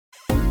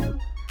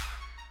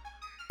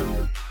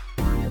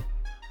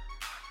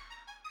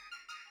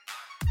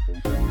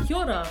Kia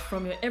ora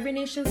from your Every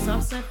Nation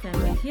Southside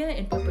family here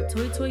in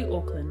Papatoetoe,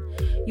 Auckland.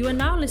 You are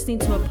now listening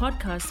to a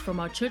podcast from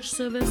our church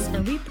service,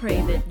 and we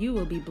pray that you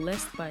will be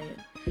blessed by it.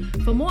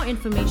 For more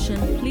information,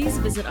 please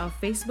visit our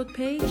Facebook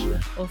page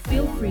or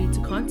feel free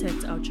to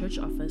contact our church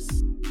office.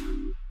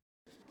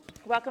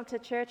 Welcome to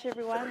church,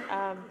 everyone.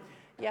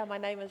 My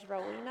name is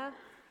Rowena.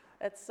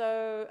 It's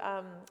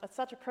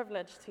such a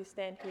privilege to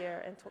stand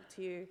here and talk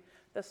to you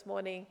this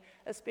morning,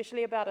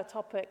 especially about a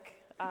topic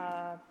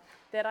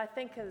that I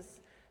think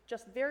is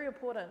just very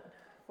important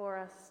for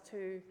us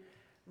to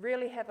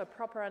really have a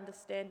proper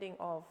understanding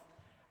of,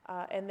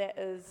 and that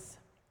is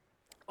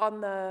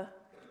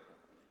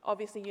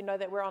obviously you know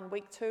that we're on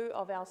week 2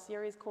 of our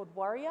series called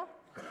Warrior.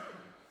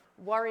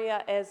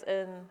 Warrior as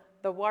in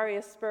the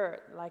warrior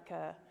spirit, like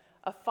a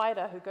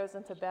fighter who goes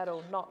into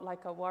battle, not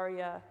like a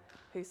warrior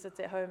who sits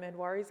at home and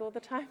worries all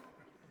the time.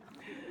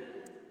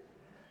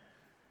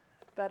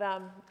 But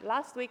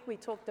last week we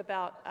talked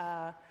about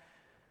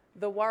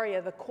the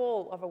warrior, the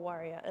call of a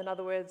warrior. In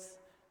other words,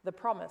 the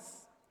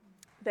promise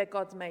that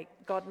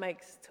God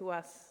makes to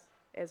us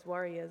as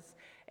warriors.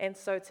 And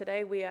so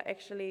today we are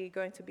actually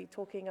going to be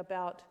talking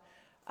about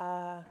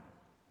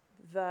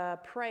the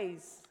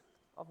praise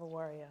of a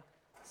warrior.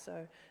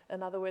 So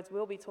in other words,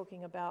 we'll be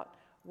talking about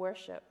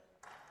worship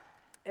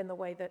in the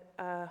way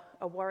that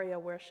a warrior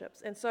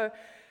worships. And so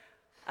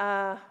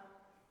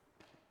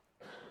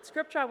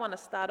scripture I want to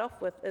start off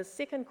with is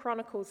 2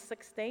 Chronicles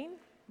 16,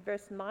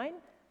 verse 9.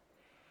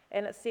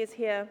 And it says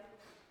here,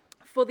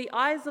 "For the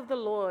eyes of the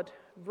Lord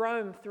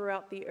roam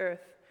throughout the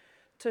earth,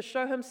 to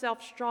show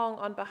himself strong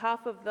on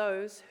behalf of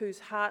those whose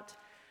heart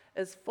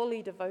is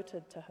fully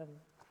devoted to him."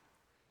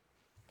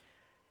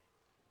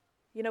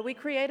 You know, we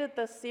created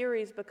this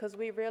series because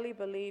we really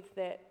believe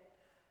that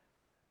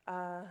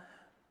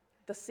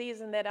the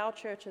season that our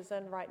church is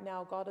in right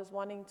now, God is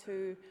wanting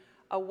to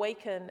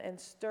awaken and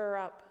stir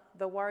up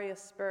the warrior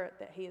spirit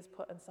that he has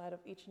put inside of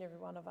each and every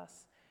one of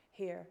us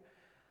here.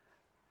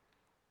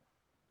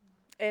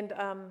 And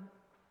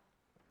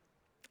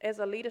as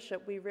a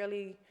leadership, we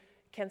really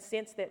can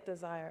sense that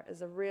desire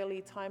is a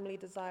really timely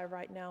desire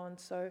right now. And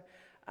so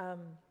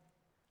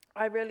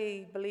I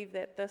really believe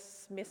that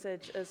this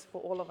message is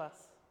for all of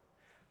us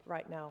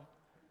right now.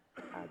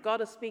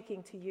 God is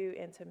speaking to you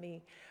and to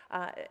me.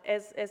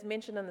 As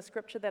mentioned in the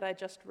scripture that I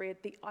just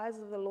read, the eyes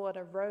of the Lord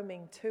are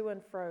roaming to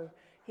and fro.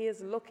 He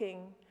is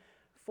looking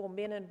for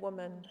men and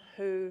women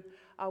who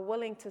are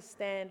willing to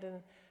stand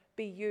and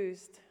be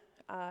used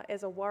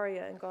as a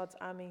warrior in God's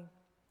army.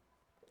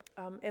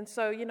 And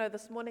so, you know,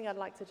 this morning I'd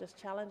like to just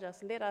challenge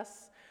us. Let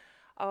us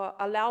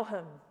allow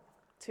him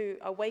to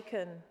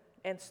awaken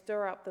and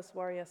stir up this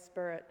warrior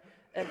spirit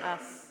in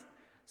us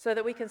so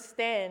that we can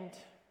stand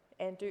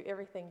and do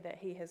everything that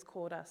he has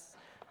called us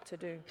to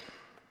do.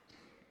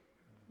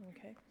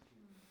 Okay.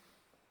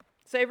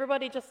 So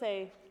everybody just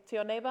say to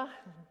your neighbor,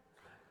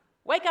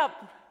 "Wake up!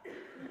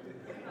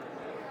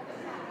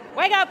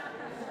 Wake up!"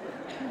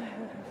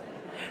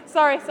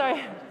 Sorry.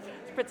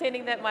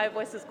 Pretending that my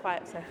voice is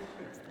quiet, so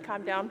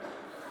calm down.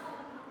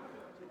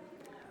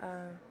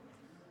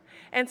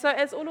 And so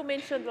as Ulu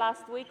mentioned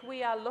last week,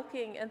 we are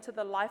looking into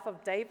the life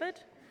of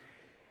David,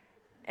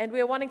 and we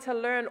are wanting to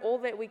learn all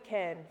that we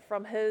can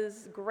from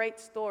his great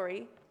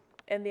story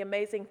and the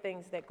amazing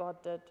things that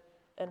God did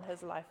in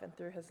his life and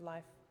through his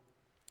life.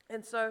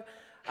 And so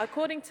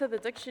according to the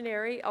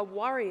dictionary, a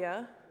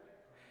warrior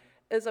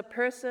is a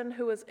person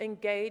who is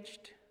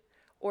engaged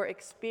or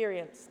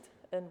experienced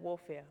in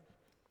warfare.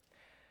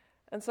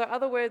 And so in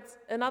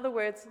other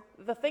words,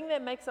 the thing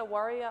that makes a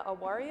warrior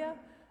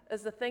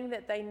is the thing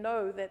that they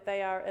know that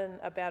they are in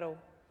a battle.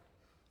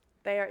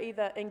 They are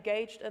either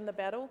engaged in the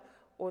battle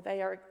or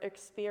they are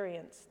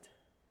experienced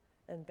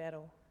in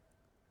battle.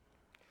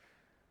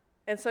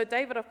 And so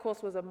David, of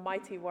course, was a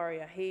mighty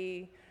warrior.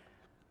 He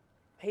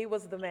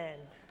was the man.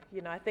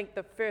 You know, I think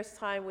the first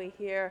time we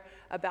hear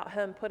about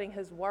him putting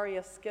his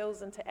warrior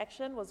skills into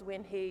action was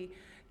when he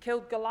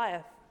killed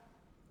Goliath.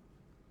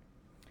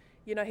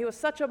 You know, he was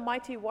such a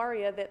mighty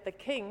warrior that the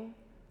king,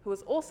 who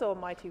was also a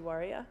mighty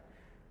warrior,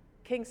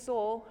 King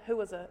Saul, who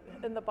was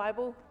in the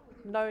Bible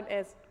known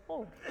as,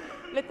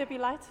 let there be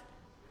light.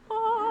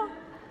 Oh.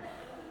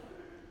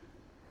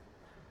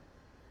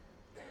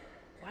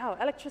 Wow,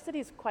 electricity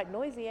is quite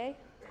noisy, eh?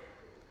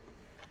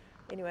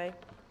 Anyway,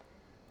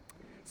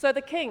 so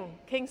the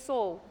King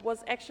Saul,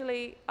 was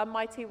actually a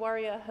mighty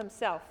warrior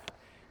himself.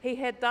 He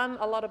had done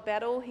a lot of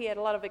battle, he had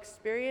a lot of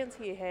experience,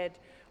 he had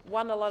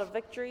won a lot of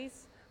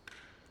victories.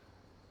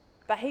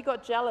 But he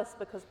got jealous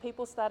because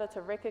people started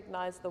to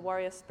recognize the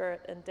warrior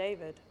spirit in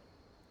David.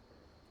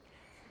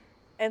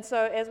 And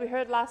so, as we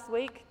heard last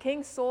week,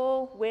 King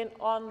Saul went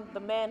on the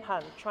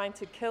manhunt trying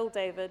to kill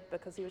David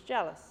because he was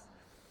jealous.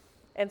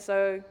 And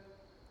so,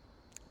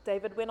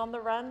 David went on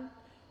the run.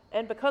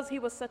 And because he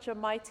was such a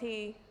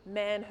mighty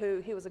man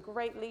he was a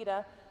great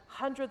leader,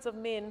 hundreds of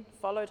men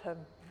followed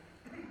him.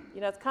 You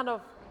know, it's kind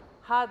of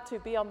hard to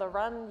be on the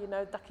run, you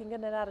know, ducking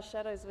in and out of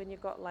shadows when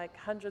you've got like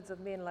hundreds of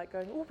men like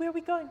going, "Oh, where are we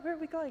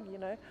going, you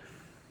know.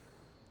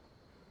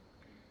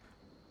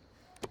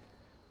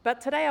 But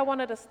today I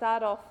wanted to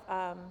start off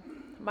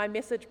my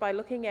message by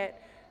looking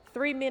at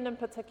three men in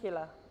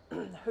particular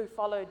who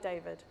followed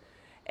David.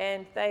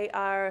 And they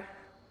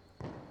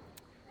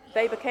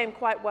became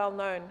quite well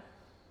known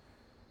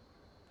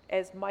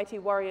as mighty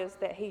warriors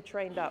that he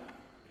trained up.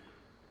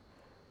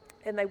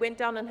 And they went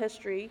down in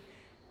history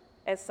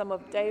as some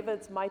of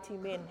David's mighty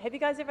men. Have you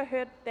guys ever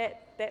heard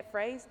that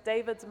phrase,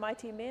 David's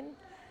mighty men?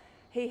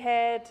 He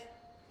had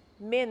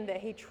men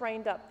that he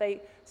trained up.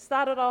 They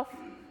started off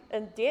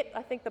in debt.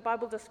 I think the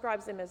Bible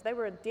describes them as they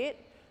were in debt,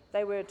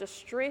 they were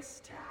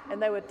distressed,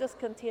 and they were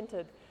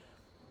discontented.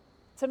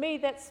 To me,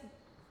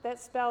 that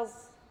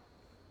spells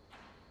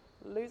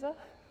loser.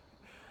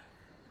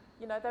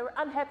 You know, they were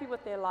unhappy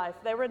with their life.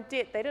 They were in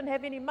debt. They didn't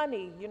have any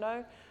money, you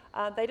know.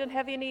 They didn't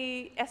have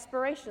any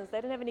aspirations. They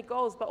didn't have any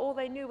goals. But all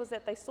they knew was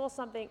that they saw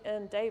something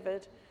in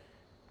David,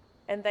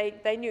 and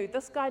they knew,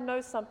 this guy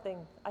knows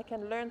something. I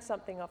can learn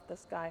something off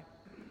this guy.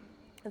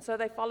 And so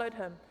they followed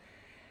him.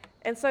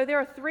 And so there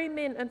are three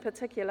men in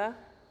particular.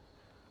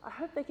 I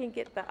hope they can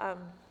get the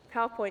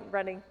PowerPoint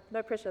running.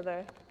 No pressure,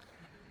 though.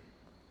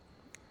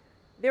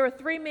 There are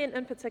three men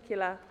in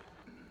particular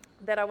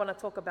that I want to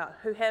talk about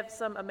who have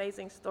some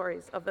amazing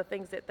stories of the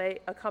things that they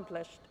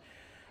accomplished.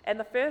 And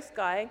the first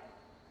guy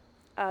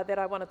that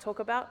I want to talk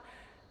about,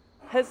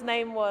 his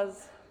name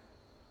was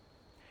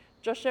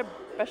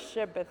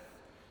Josheb-Basshebeth.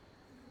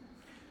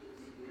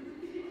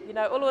 You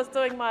know, Ula was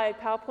doing my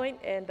PowerPoint,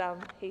 and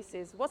he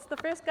says, "What's the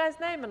first guy's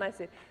name?" And I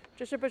said,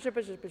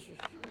 Josheb-Basshebeth.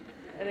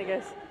 And he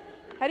goes,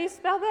 "How do you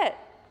spell that?"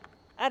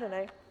 I don't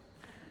know.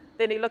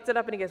 Then he looked it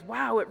up and he goes,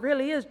 "Wow, it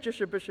really is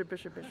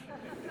Josheb-Basshebeth."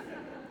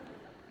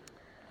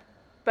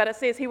 But it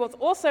says he was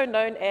also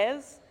known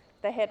as,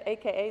 they had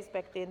AKAs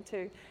back then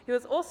too. He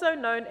was also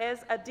known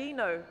as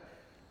Adino.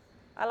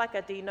 I like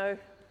Adino.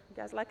 You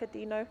guys like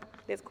Adino?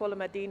 Let's call him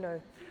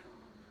Adino.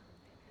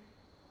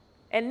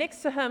 And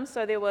next to him,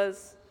 so there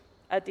was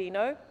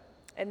Adino,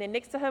 and then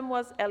next to him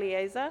was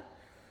Eleazar,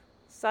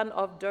 son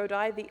of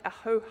Dodai the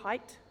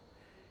Ahohite,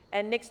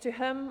 and next to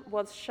him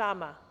was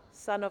Shammah,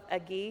 son of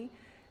Agi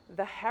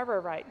the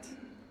Hararite.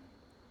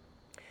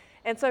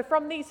 And so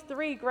from these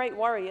three great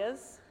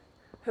warriors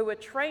who were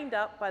trained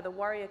up by the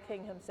warrior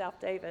king himself,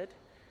 David,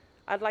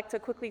 I'd like to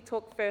quickly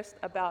talk first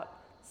about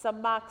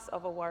some marks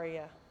of a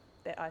warrior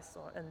that I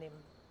saw in them.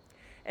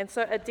 And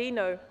so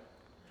Adino,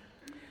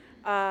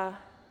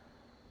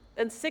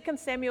 in 2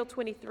 Samuel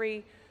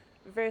 23,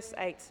 verse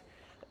 8,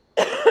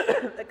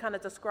 that kind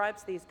of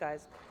describes these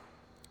guys.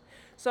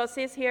 So it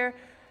says here,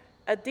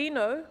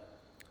 Adino,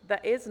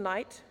 the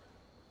Eznite,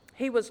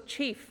 he was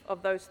chief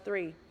of those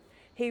three.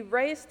 He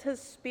raised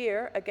his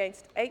spear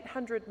against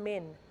 800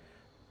 men,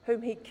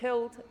 whom he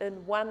killed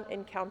in one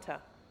encounter.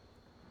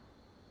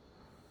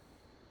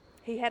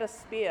 He had a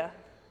spear,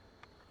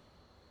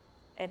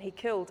 and he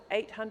killed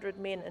 800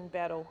 men in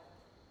battle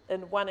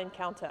in one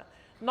encounter.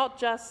 Not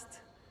just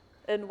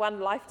in one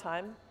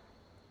lifetime,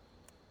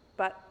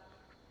 but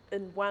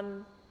in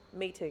one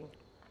meeting.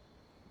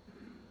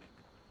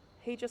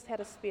 He just had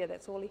a spear,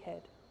 that's all he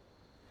had.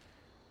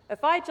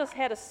 If I just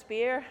had a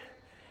spear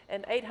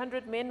and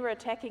 800 men were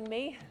attacking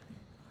me,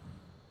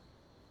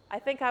 I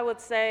think I would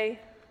say,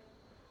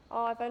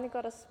 "Oh, I've only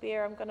got a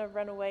spear, I'm going to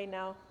run away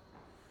now."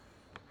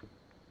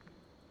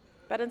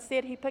 But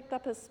instead, he picked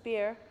up his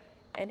spear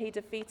and he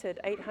defeated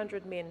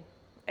 800 men,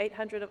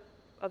 800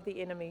 of the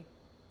enemy.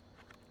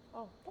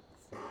 Oh,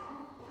 oops.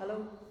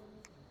 Hello.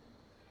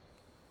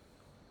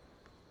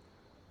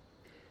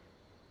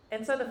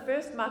 And so the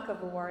first mark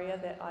of a warrior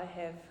that I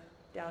have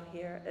down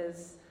here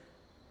is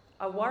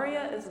a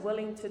warrior is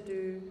willing to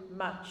do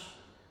much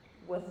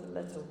with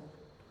little.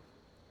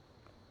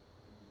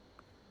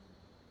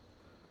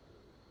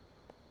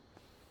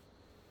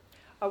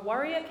 A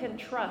warrior can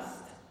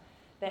trust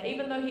that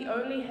even though he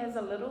only has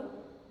a little,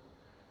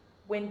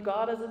 when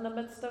God is in the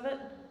midst of it,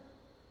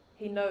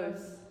 he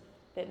knows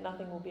that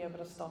nothing will be able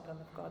to stop him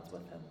if God's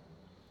with him.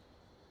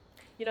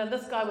 You know,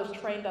 this guy was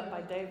trained up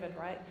by David,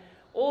 right?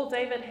 All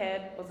David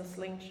had was a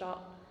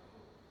slingshot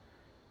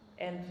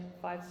and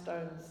 5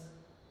 stones.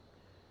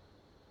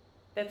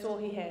 That's all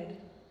he had.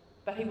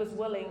 But he was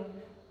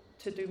willing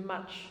to do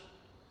much,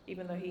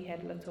 even though he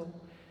had little.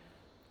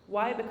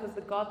 Why? Because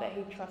the God that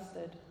he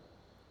trusted,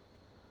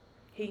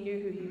 he knew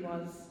who he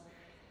was.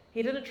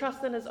 He didn't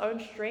trust in his own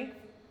strength,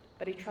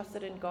 but he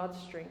trusted in God's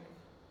strength.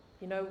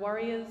 You know,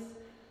 warriors,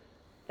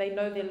 they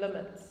know their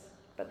limits,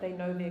 but they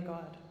know their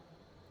God.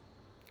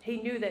 He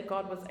knew that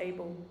God was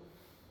able,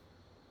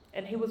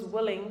 and he was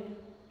willing,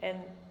 and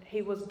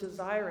he was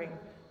desiring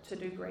to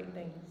do great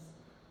things.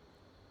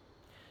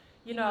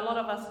 You know, a lot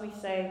of us, we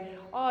say,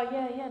 "Oh,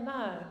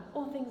 no,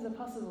 all things are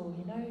possible,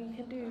 you know,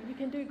 you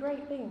can do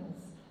great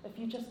things if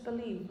you just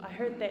believe." I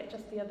heard that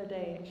just the other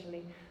day,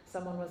 actually,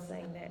 someone was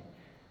saying that.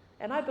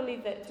 And I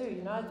believe that too,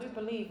 you know, I do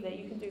believe that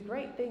you can do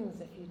great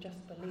things if you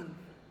just believe.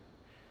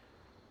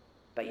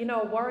 But you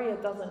know, a warrior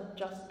doesn't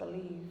just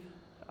believe.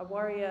 A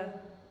warrior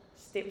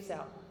steps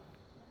out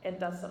and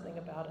does something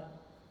about it.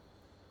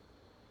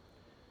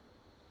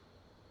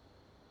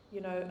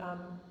 You know,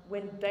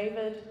 when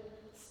David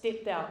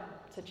stepped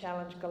out to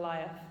challenge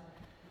Goliath.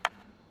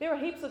 There were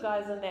heaps of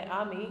guys in that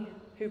army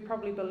who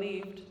probably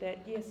believed that,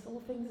 yes,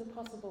 all things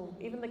are possible,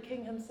 even the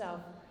king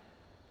himself.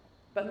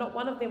 But not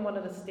one of them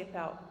wanted to step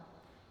out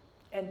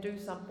and do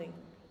something.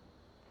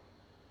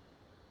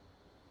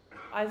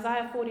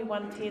 Isaiah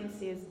 41:10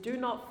 says, "Do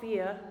not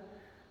fear,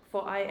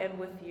 for I am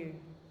with you.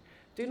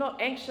 Do not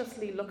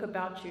anxiously look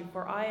about you,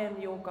 for I am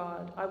your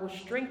God. I will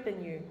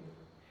strengthen you.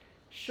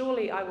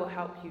 Surely I will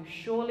help you.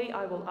 Surely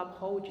I will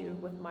uphold you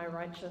with my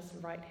righteous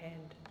right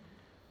hand."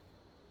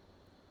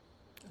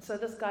 So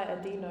this guy,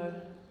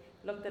 Adino,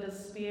 looked at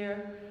his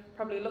spear,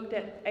 probably looked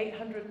at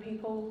 800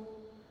 people.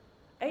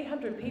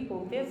 800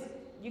 people,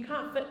 you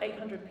can't fit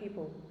 800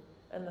 people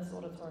in this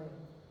auditorium.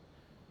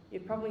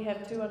 You'd probably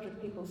have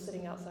 200 people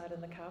sitting outside in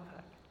the car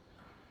park.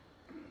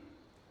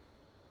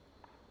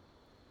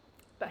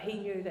 But he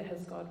knew that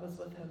his God was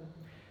with him.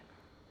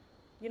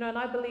 You know, and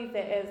I believe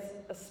that as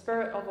a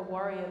spirit of a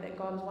warrior that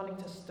God is wanting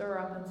to stir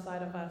up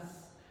inside of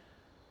us,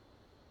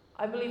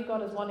 I believe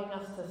God is wanting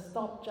us to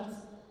stop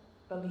just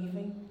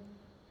believing.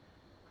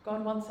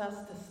 God wants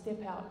us to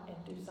step out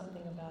and do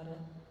something about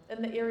it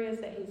in the areas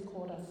that He's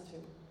called us to.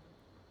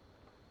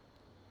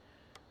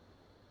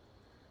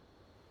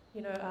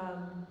 You know,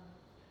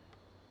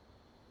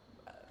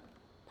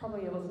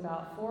 probably it was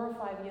about 4 or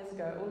 5 years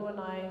ago, Ulu and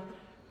I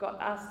got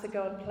asked to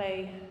go and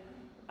play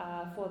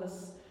for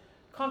this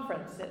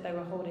conference that they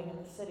were holding in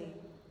the city.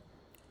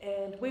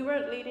 And we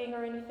weren't leading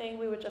or anything,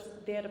 we were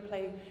just there to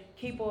play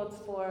keyboards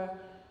for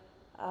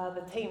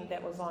the team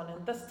that was on.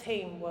 And this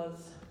team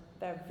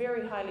they're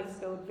very highly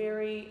skilled,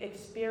 very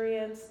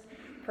experienced,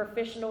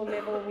 professional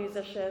level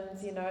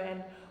musicians, you know.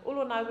 And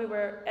Ulu and I, we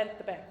were at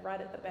the back,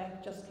 right at the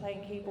back, just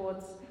playing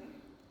keyboards.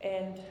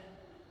 And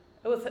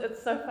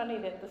it's so funny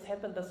that this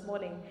happened this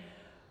morning,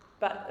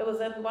 but it was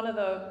in one of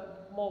the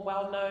more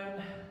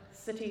well-known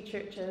city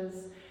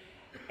churches,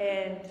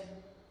 and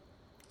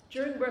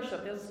during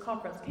worship, there was this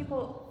conference,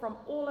 people from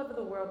all over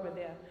the world were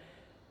there,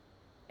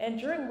 and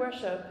during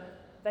worship,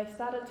 they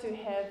started to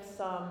have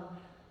some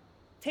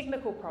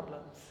technical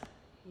problems,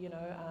 you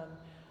know.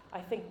 I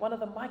think one of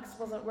the mics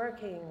wasn't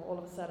working all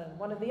of a sudden,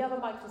 one of the other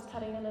mics was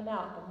cutting in and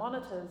out, the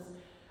monitors,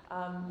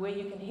 where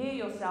you can hear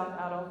yourself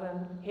out of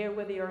and hear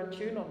whether you're in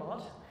tune or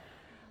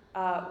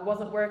not,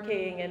 wasn't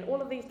working, and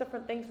all of these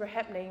different things were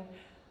happening.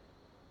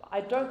 I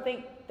don't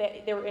think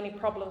that there were any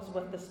problems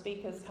with the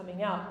speakers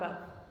coming out,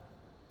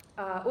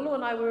 but Ulu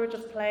and I, we were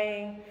just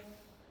playing,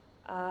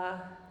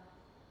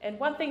 and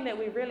one thing that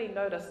we really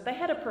noticed, they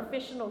had a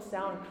professional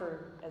sound crew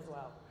as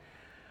well.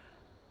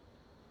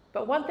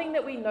 But one thing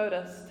that we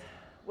noticed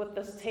with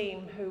this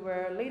team who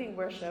were leading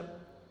worship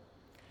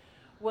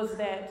was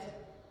that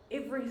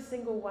every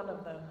single one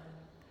of them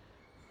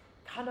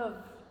kind of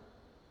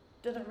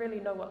didn't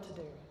really know what to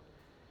do.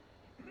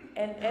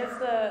 And as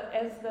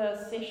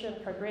the session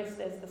progressed,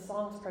 as the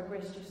songs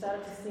progressed, you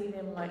started to see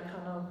them like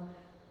kind of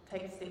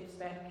take steps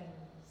back and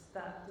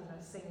start, you know,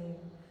 singing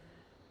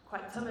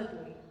quite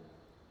timidly.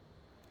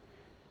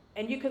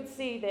 And you could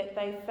see that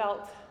they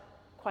felt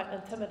quite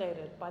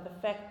intimidated by the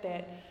fact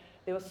that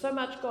there was so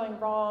much going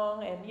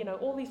wrong, and you know,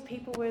 all these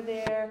people were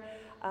there.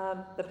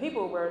 The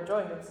people were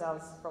enjoying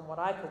themselves from what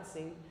I could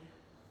see.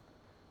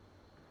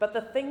 But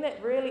the thing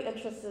that really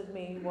interested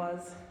me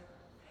was,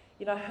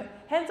 you know,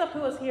 hands up who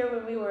was here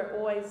when we were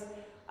always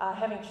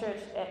having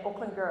church at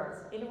Auckland Girls.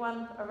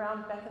 Anyone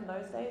around back in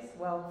those days?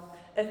 Well,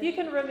 if you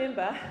can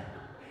remember,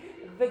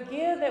 the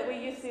gear that we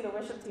used to see, the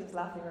worship team's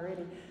laughing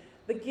already,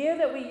 the gear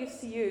that we used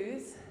to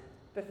use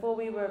before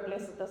we were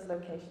blessed with this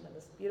location and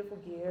this beautiful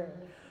gear,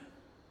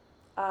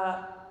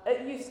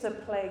 it used to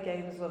play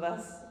games with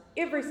us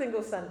every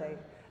single Sunday.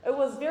 It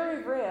was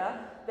very rare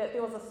that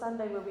there was a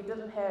Sunday where we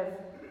didn't have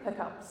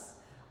hiccups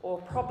or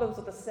problems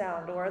with the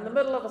sound, or in the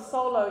middle of a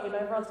solo, you know,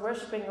 everyone's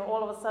worshiping and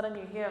all of a sudden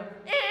you hear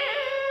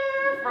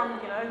from,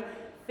 you know,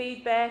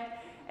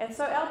 feedback. And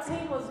so our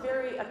team was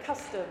very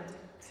accustomed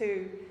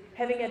to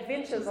having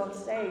adventures on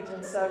stage.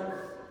 And so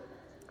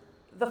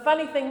the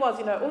funny thing was,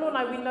 you know, Ulu and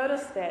I, we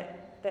noticed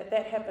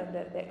that happened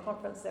at that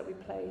conference that we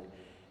played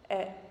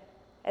at.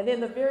 And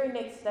then the very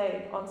next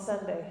day, on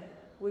Sunday,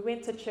 we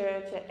went to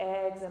church at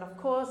Ags, and of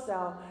course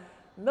our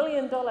 $1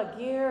 million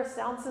gear,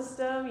 sound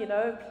system, you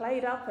know,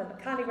 played up, and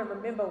I can't even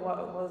remember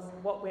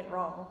what went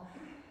wrong.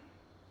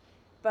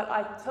 But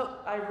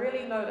I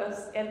really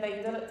noticed, and they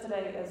did it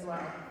today as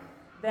well,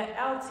 that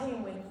our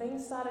team, when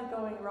things started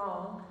going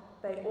wrong,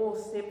 they all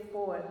stepped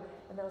forward,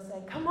 and they were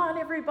saying, "Come on,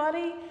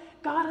 everybody,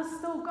 God is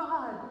still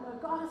God, you know,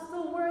 God is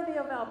still worthy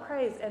of our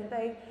praise." And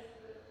they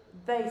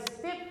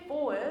stepped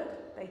forward.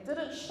 They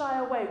didn't shy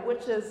away,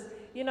 which is,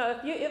 you know,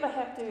 if you ever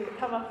have to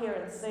come up here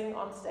and sing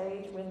on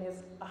stage when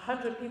there's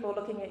 100 people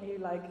looking at you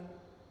like,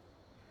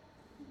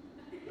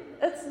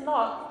 it's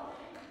not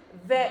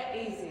that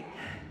easy,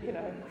 you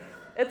know.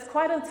 It's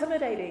quite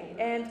intimidating,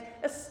 and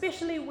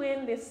especially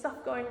when there's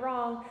stuff going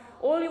wrong,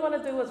 all you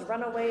want to do is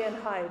run away and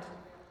hide.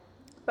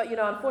 But, you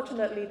know,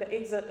 unfortunately the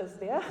exit is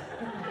there,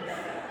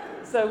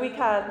 so we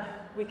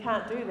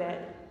can't do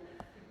that.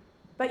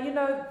 But, you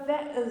know,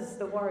 that is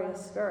the warrior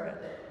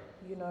spirit,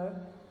 you know.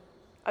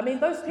 I mean,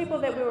 those people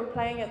that we were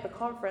playing at the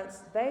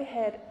conference, they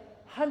had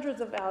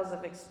hundreds of hours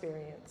of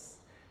experience.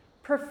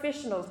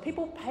 Professionals,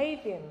 people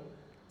paid them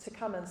to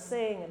come and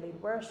sing and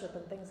lead worship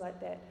and things like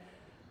that.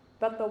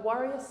 But the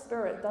warrior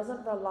spirit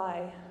doesn't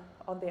rely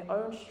on their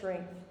own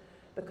strength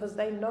because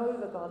they know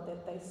the God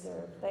that they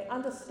serve. They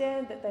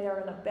understand that they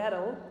are in a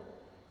battle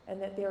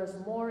and that there is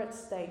more at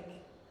stake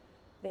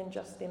than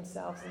just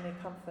themselves and their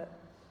comfort.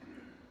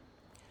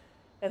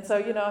 And so,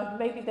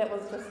 maybe that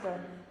was just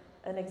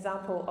an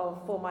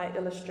example for my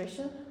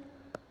illustration,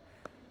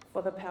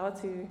 for the power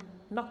to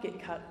not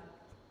get cut,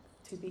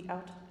 to be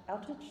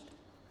outaged.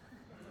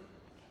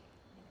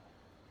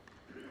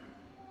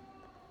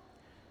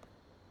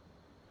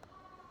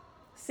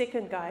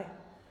 Second guy,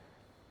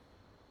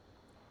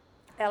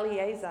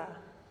 Eleazar,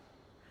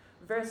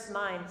 verse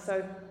 9.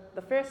 So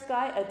the first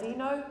guy,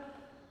 Adino,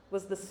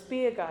 was the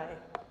spear guy.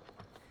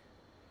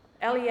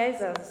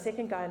 Eleazar, the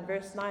second guy, in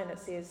verse 9, it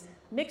says,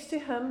 next to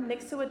him,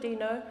 next to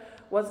Adino,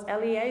 was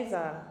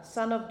Eleazar,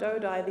 son of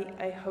Dodai the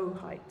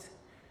Ahohite.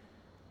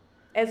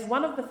 As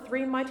one of the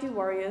three mighty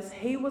warriors,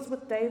 he was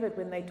with David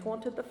when they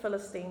taunted the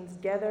Philistines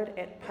gathered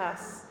at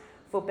Pas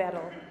for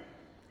battle.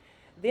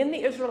 Then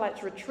the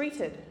Israelites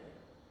retreated,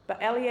 but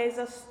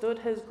Eleazar stood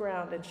his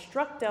ground and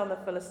struck down the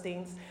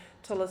Philistines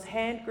till his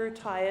hand grew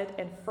tired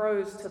and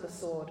froze to the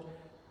sword.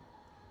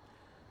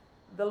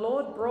 The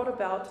Lord brought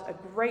about a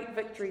great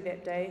victory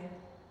that day,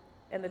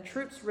 and the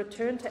troops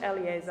returned to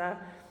Eleazar,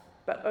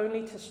 but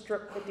only to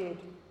strip the dead.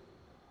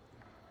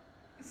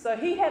 So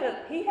he had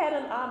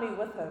an army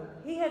with him.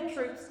 He had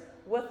troops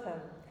with him.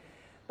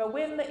 But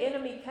when the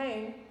enemy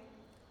came,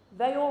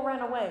 they all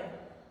ran away.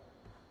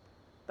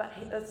 But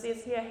it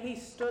says here, he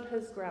stood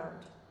his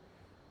ground.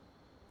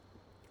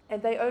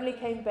 And they only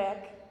came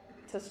back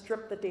to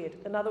strip the dead.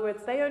 In other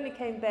words, they only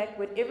came back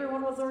when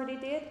everyone was already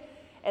dead,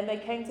 and they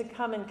came to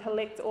come and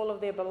collect all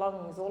of their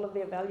belongings, all of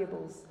their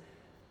valuables.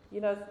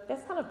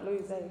 That's kind of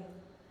blues, eh?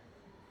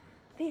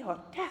 The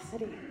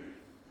audacity.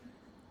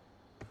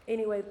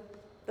 Anyway,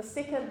 the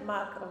second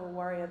mark of a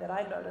warrior that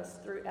I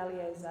noticed through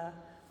Eleazar,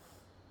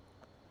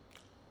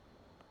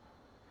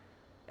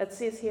 it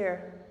says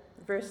here,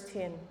 verse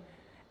 10,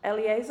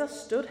 Eleazar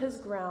stood his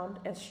ground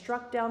and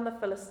struck down the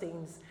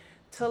Philistines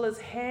till his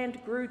hand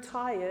grew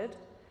tired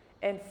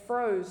and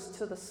froze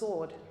to the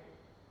sword.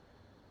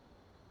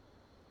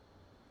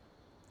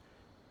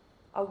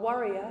 A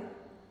warrior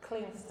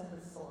clings to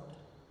his sword.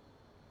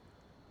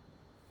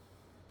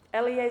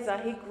 Eleazar,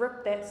 he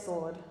gripped that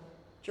sword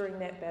during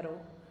that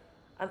battle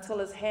until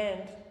his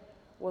hand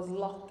was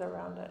locked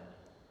around it.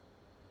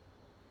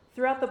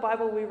 Throughout the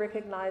Bible, we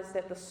recognize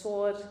that the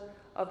sword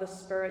of the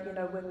Spirit,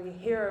 when we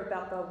hear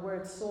about the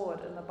word sword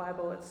in the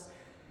Bible, it's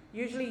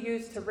usually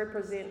used to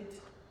represent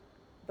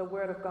the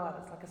Word of God.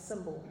 It's like a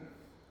symbol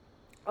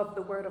of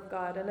the Word of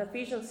God. In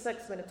Ephesians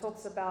 6, when it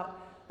talks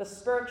about the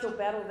spiritual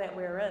battle that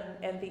we're in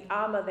and the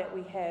armor that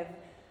we have,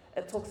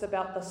 it talks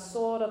about the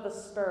sword of the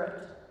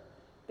Spirit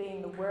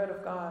being the Word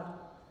of God.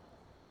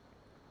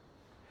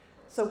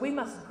 So we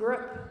must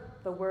grip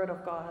the Word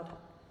of God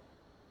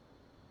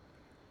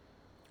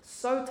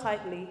so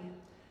tightly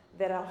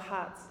that our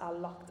hearts are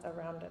locked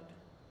around it.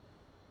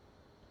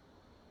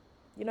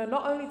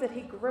 Not only did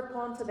he grip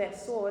onto that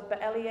sword,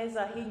 but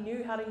Eleazar, he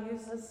knew how to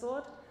use his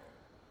sword.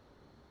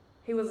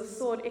 He was a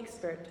sword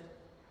expert.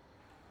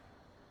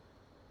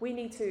 We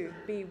need to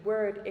be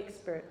word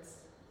experts.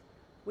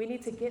 We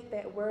need to get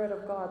that Word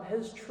of God,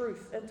 His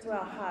truth, into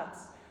our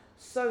hearts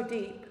so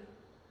deep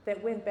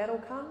that when battle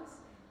comes,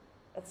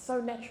 it so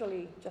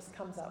naturally just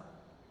comes up.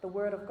 The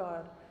Word of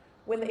God.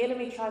 When the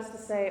enemy tries to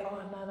say,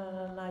 oh,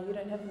 no, you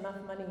don't have enough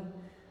money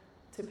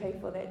to pay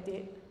for that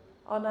debt.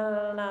 Oh,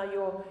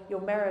 no,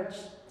 your marriage,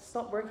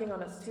 stop working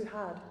on it, it's too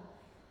hard.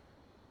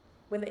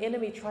 When the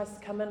enemy tries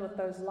to come in with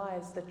those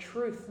lies, the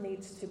truth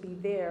needs to be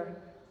there,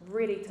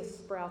 ready to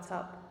sprout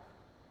up,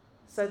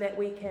 so that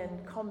we can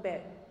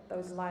combat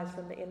those lies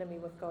from the enemy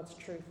with God's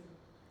truth.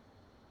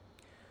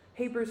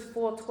 Hebrews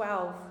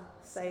 4:12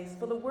 says,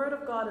 for the Word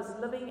of God is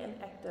living and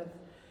active,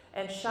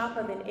 and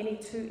sharper than any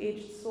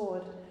two-edged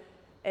sword,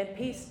 and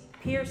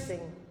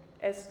piercing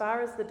as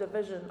far as the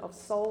division of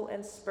soul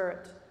and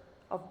spirit,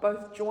 of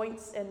both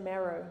joints and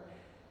marrow,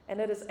 and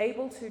it is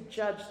able to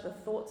judge the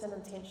thoughts and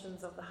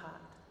intentions of the heart.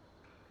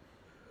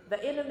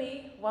 The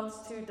enemy wants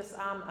to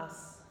disarm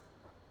us.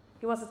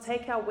 He wants to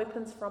take our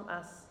weapons from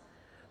us,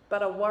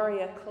 but a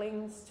warrior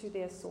clings to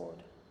their sword.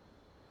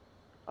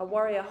 A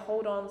warrior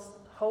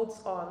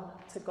holds on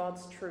to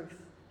God's truth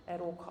at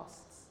all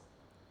costs.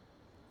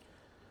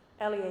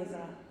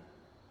 Eleazar.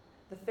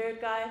 The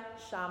third guy,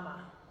 Shammah.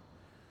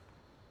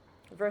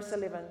 Verse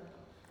 11.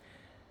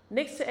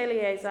 Next to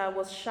Eleazar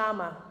was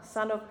Shammah,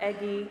 son of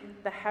Agi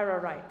the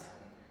Hararite.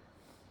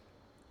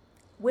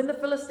 When the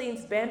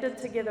Philistines banded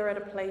together at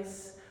a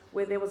place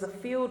where there was a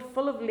field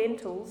full of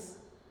lentils,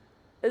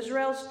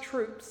 Israel's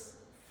troops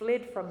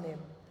fled from them.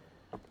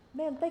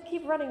 Man, they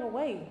keep running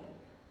away.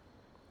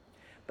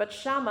 But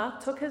Shammah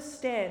took his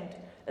stand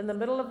in the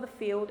middle of the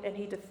field, and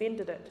he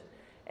defended it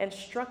and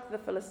struck the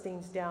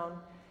Philistines down,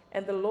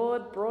 and the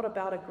Lord brought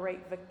about a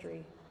great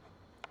victory.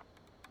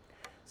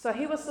 So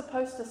he was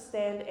supposed to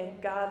stand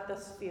and guard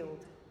this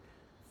field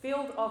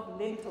of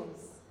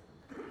lentils.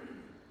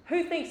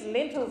 Who thinks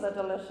lentils are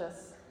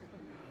delicious?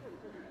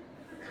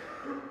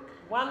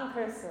 One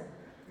person.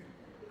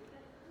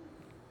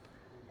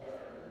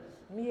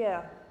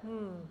 Yeah.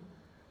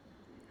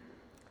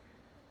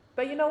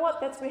 But you know what?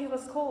 That's where he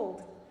was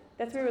called.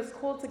 That's where he was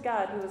called to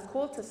guard. He was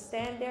called to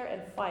stand there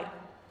and fight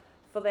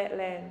for that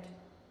land.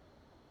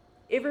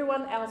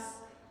 Everyone else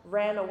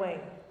ran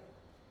away.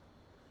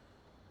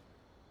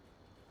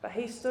 But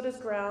he stood his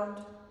ground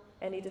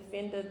and he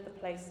defended the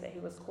place that he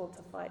was called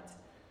to fight.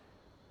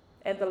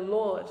 And the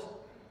Lord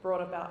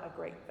brought about a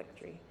great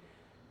victory.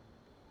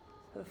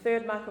 The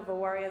third mark of a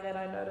warrior that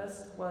I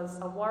noticed was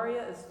a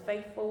warrior is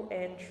faithful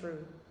and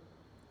true.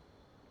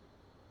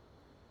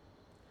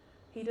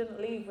 He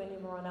didn't leave when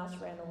everyone else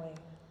ran away.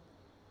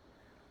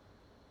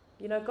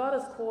 You know, God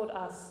has called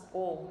us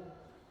all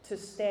to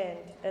stand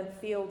in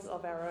fields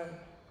of our own.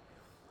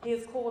 He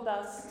has called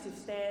us to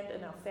stand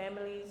in our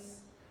families.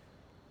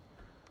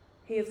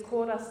 He has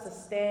called us to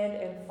stand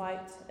and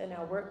fight in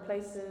our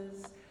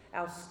workplaces,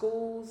 our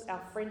schools, our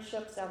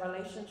friendships, our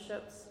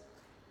relationships.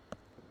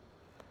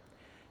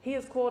 He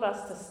has called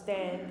us to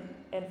stand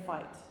and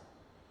fight.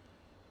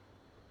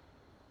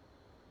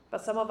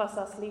 But some of us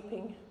are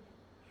sleeping.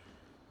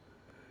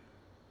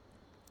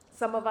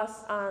 Some of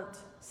us aren't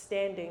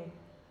standing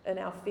in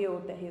our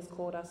field that he has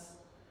called us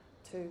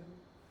to.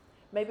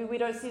 Maybe we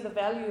don't see the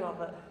value of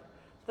it.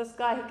 This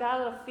guy, he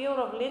guarded a field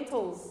of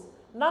lentils.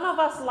 None of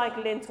us like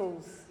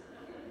lentils,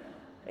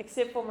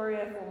 except for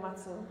Maria for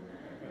matsu.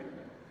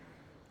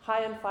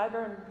 High in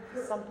fiber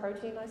and some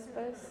protein, I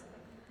suppose.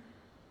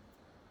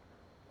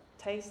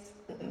 Taste,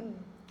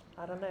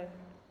 I don't know.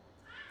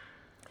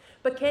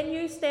 But can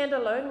you stand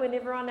alone when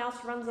everyone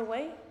else runs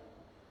away?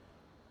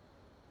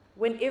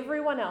 When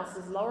everyone else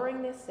is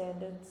lowering their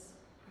standards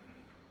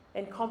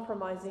and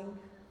compromising,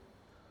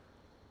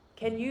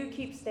 can you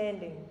keep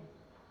standing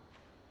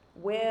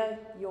where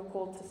you're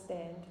called to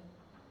stand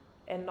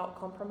and not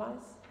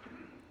compromise?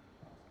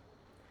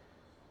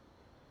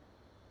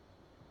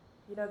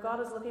 You know, God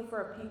is looking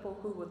for a people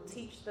who will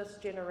teach this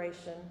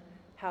generation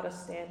how to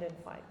stand and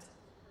fight.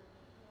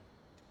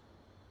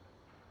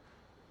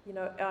 You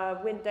know,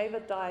 when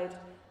David died,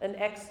 in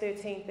Acts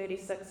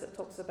 13:36, it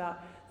talks about,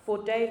 for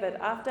David,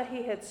 after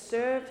he had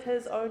served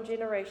his own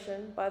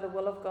generation by the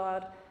will of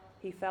God,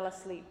 he fell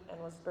asleep and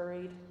was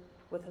buried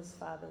with his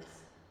fathers.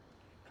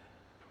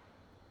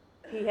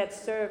 He had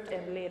served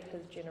and led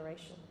his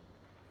generation.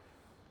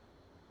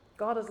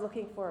 God is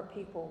looking for a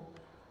people.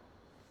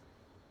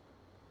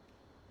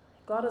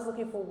 God is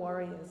looking for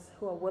warriors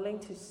who are willing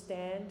to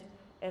stand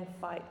and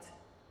fight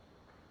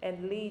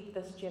and lead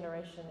this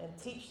generation and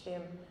teach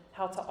them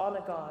how to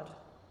honor God.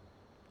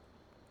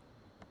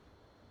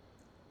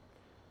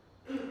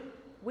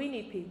 We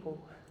need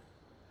people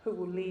who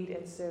will lead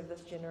and serve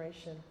this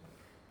generation.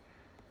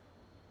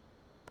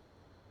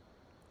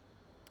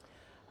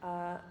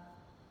 I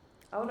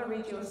want to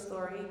read you a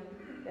story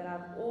that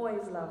I've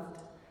always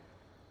loved.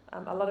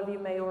 A lot of you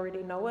may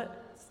already know it.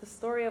 It's the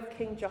story of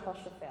King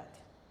Jehoshaphat.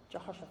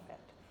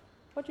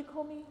 What'd you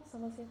call me?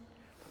 Someone said?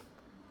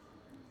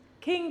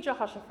 King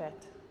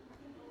Jehoshaphat.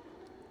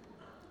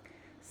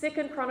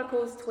 2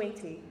 Chronicles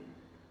 20.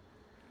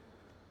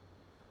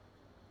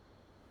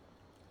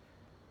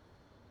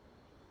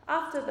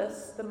 After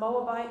this, the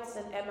Moabites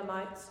and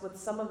Ammonites, with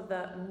some of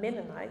the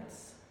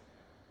Mennonites,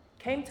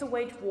 came to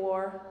wage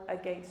war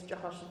against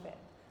Jehoshaphat.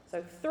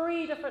 So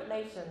 3 different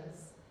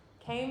nations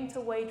came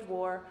to wage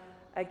war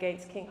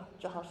against King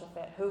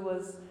Jehoshaphat, who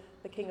was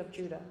the king of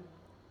Judah.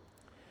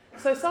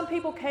 So some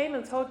people came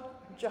and told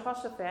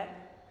Jehoshaphat,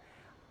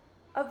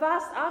 a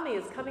vast army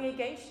is coming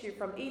against you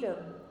from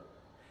Edom,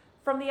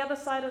 from the other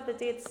side of the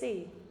Dead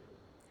Sea.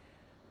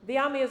 The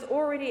army is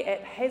already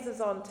at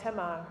Hazazon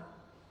Tamar.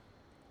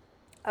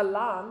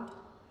 Alarmed.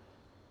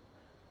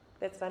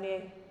 That's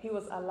funny, he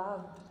was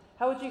alarmed.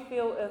 How would you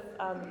feel if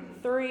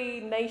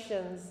 3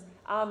 nations'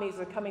 armies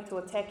were coming to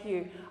attack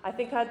you? I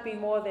think I'd be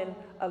more than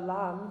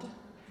alarmed.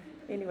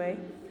 Anyway,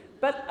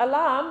 but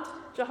alarmed,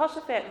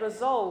 Jehoshaphat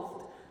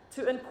resolved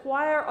to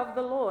inquire of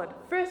the Lord.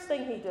 First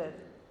thing he did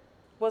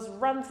was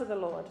run to the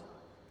Lord,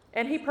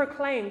 and he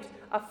proclaimed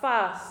a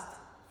fast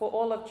for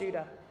all of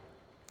Judah.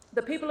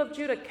 The people of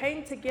Judah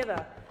came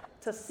together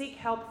to seek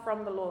help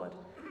from the Lord.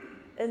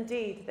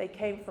 Indeed, they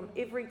came from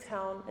every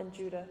town in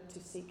Judah to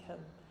seek him.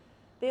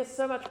 There's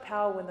so much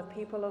power when the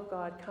people of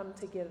God come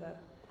together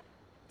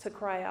to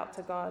cry out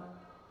to God,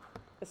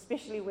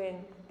 especially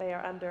when they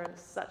are under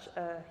such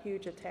a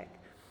huge attack.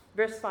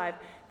 Verse 5,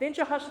 then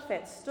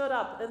Jehoshaphat stood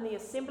up in the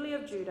assembly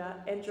of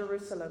Judah and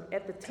Jerusalem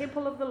at the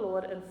temple of the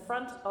Lord in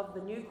front of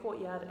the new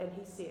courtyard, and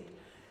he said,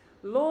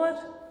 Lord,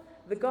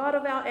 the God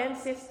of our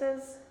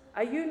ancestors,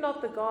 are you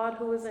not the God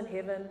who is in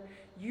heaven?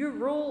 You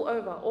rule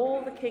over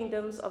all the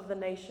kingdoms of the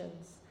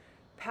nations.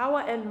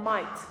 Power and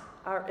might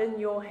are in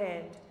your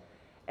hand,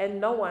 and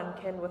no one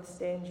can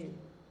withstand you.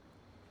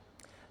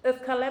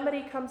 If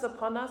calamity comes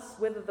upon us,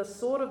 whether the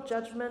sword of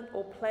judgment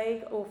or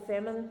plague or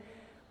famine,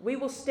 We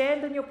will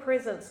stand in your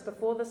presence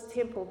before this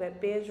temple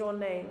that bears your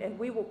name, and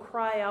we will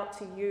cry out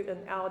to you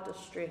in our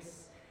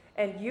distress,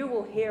 and you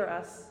will hear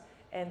us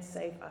and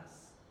save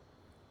us.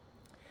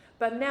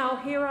 But now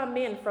here are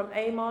men from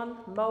Ammon,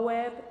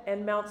 Moab,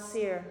 and Mount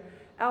Seir.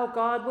 Our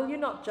God, will you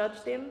not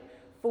judge them?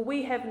 For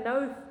we have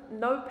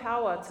no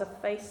power to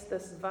face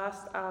this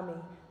vast army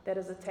that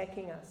is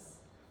attacking us.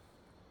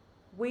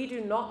 We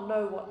do not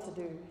know what to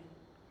do,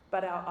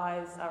 but our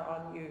eyes are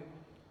on you.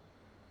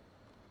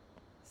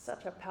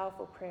 Such a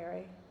powerful prayer,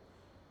 eh?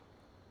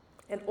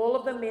 And all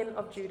of the men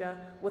of Judah,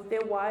 with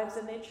their wives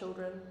and their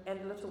children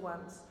and little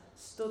ones,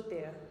 stood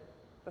there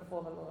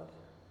before the Lord.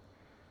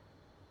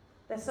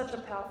 That's such a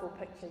powerful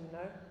picture, you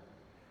know.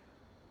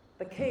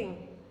 The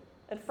king,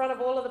 in front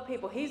of all of the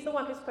people, he's the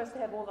one who's supposed to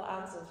have all the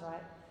answers,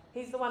 right?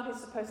 He's the one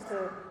who's supposed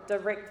to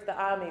direct the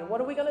army.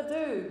 What are we going to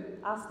do?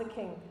 Ask the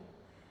king.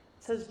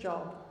 It's his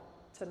job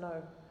to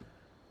know.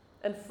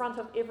 In front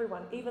of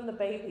everyone, even the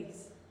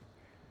babies.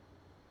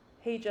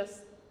 He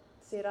just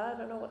said, I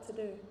don't know what to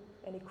do.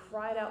 And he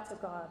cried out to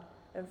God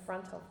in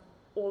front of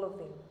all of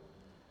them.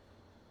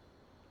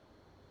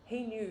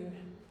 He knew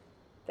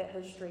that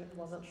his strength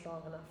wasn't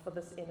strong enough for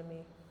this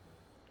enemy.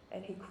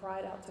 And he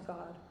cried out to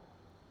God.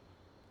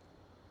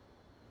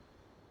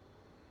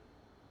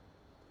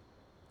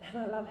 And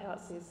I love how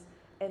it says,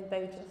 and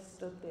they just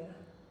stood there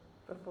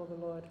before the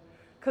Lord.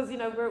 Because, you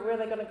know, where are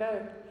they going to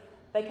go?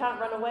 They can't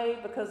run away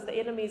because the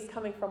enemy is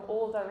coming from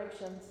all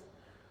directions.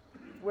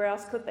 Where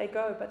else could they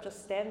go but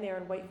just stand there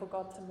and wait for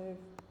God to move?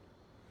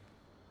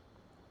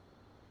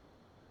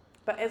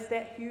 But as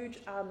that huge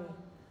army,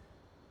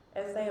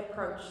 as they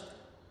approached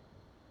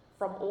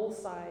from all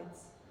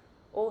sides,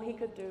 all he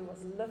could do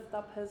was lift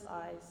up his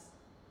eyes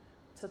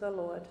to the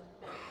Lord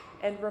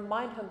and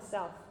remind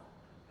himself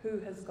who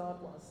his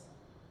God was.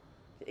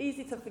 It's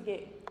easy to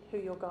forget who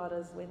your God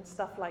is when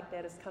stuff like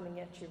that is coming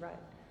at you, right?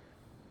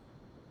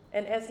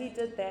 And as he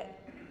did that,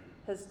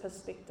 his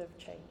perspective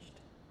changed.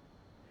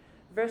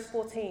 Verse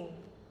 14.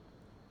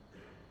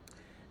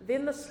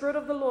 Then the Spirit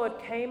of the Lord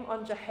came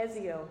on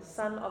Jahaziel,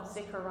 son of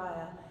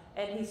Zechariah,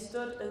 and he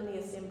stood in the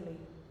assembly.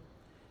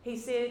 He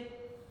said,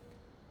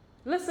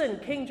 Listen,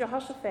 King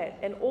Jehoshaphat,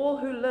 and all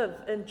who live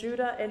in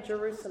Judah and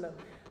Jerusalem,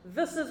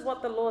 this is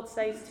what the Lord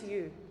says to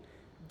you.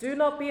 Do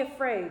not be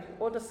afraid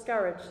or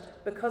discouraged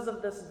because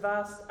of this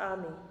vast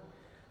army,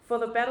 for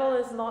the battle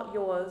is not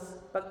yours,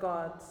 but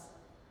God's.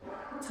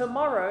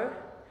 Tomorrow,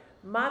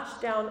 march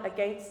down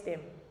against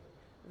them.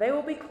 They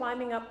will be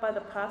climbing up by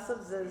the pass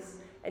of Ziz,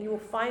 and you will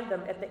find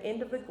them at the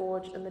end of the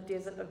gorge in the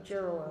desert of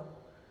Jeruel.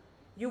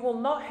 You will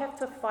not have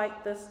to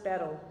fight this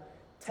battle.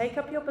 Take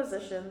up your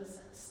positions,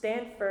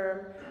 stand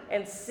firm,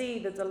 and see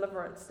the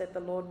deliverance that the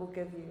Lord will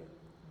give you,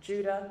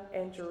 Judah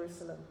and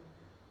Jerusalem.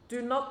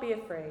 Do not be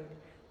afraid.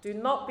 Do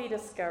not be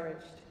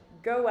discouraged.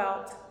 Go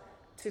out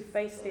to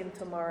face them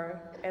tomorrow,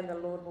 and the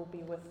Lord will be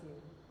with you.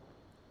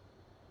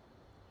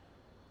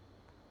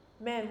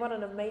 Man, what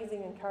an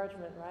amazing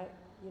encouragement, right?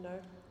 You know,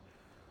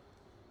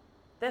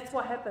 that's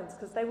what happens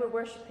because they were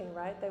worshiping,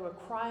 right? They were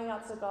crying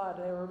out to God.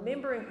 They were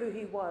remembering who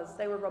he was.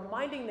 They were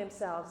reminding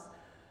themselves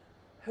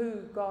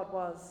who God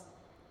was.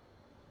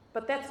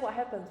 But that's what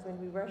happens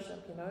when we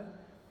worship, you know.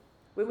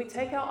 When we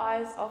take our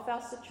eyes off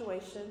our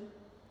situation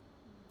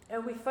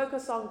and we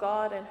focus on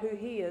God and who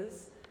he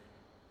is,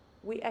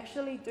 we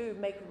actually do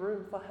make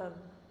room for him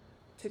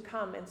to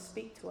come and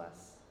speak to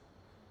us.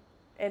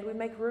 And we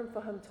make room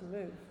for him to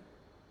move.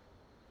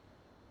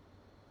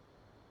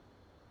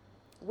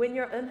 When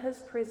you're in his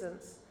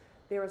presence,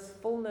 there is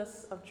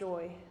fullness of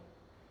joy,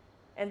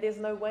 and there's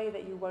no way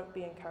that you won't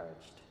be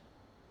encouraged.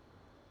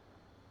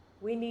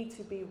 We need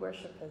to be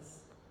worshippers.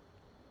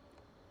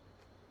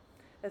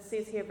 It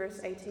says here, verse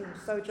 18,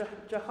 So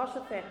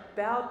Jehoshaphat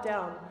bowed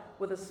down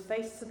with his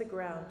face to the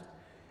ground,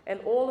 and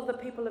all of the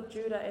people of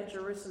Judah and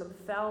Jerusalem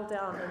fell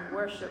down in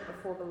worship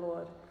before the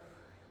Lord.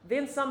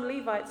 Then some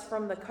Levites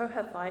from the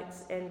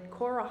Kohathites and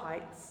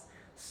Korahites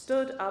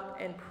stood up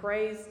and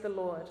praised the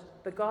Lord,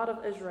 the God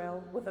of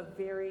Israel, with a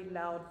very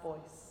loud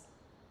voice.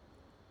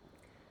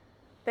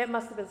 That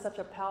must have been such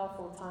a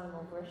powerful time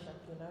of worship,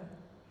 you know.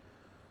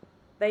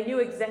 They knew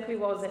exactly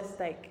what was at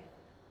stake.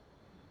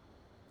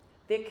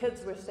 Their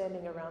kids were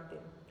standing around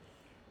them.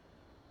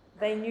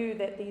 They knew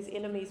that these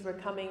enemies were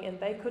coming and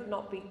they could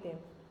not beat them.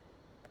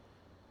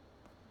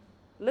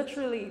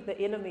 Literally, the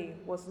enemy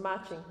was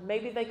marching.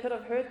 Maybe they could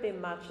have heard them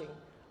marching,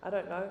 I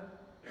don't know,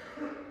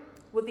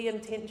 with the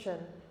intention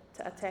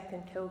to attack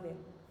and kill them.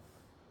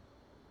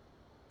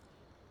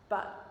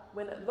 But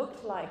when it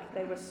looked like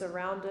they were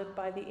surrounded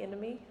by the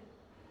enemy,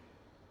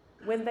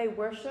 when they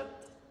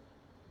worshipped,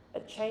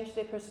 it changed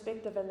their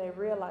perspective and they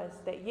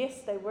realized that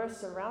yes, they were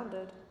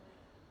surrounded,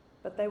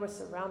 but they were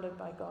surrounded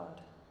by God.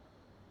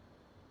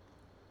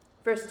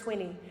 Verse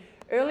 20,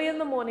 early in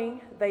the morning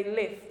they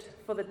left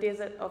for the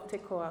desert of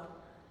Tekoa.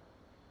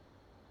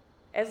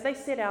 As they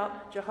set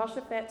out,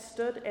 Jehoshaphat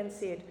stood and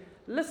said,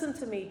 Listen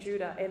to me,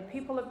 Judah and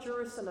people of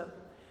Jerusalem.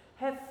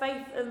 Have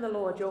faith in the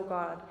Lord your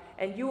God,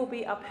 and you will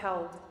be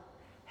upheld.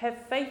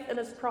 Have faith in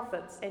his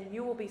prophets, and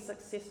you will be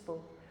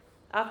successful.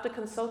 After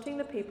consulting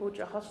the people,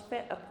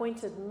 Jehoshaphat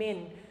appointed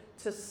men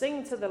to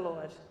sing to the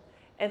Lord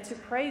and to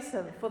praise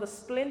him for the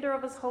splendor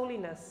of his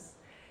holiness.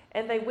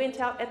 And they went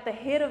out at the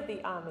head of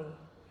the army,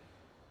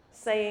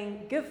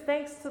 saying, "Give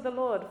thanks to the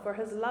Lord, for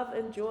his love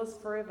endures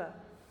forever."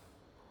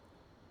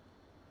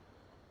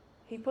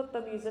 He put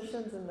the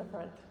musicians in the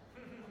front.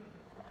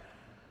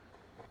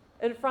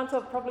 In front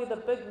of probably the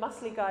big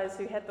muscly guys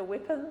who had the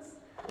weapons,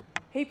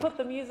 he put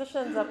the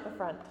musicians up the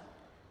front.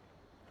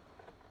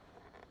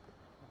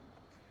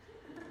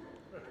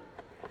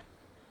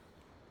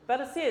 But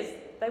it says,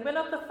 they went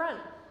up the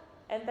front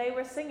and they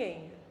were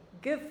singing,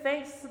 "Give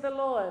thanks to the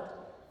Lord,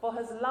 for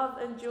his love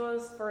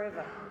endures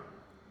forever."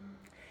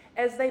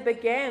 As they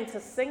began to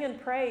sing and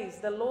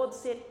praise, the Lord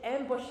set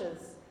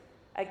ambushes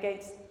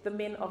against the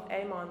men of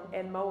Ammon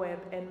and Moab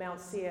and Mount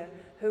Seir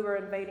who were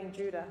invading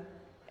Judah,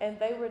 and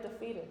they were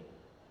defeated.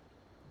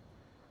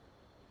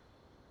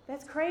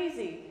 That's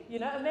crazy.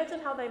 Imagine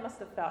how they must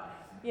have felt.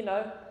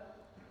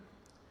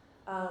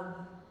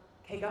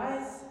 Okay,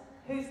 guys,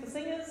 who's the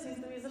singers? Who's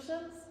the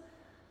musicians?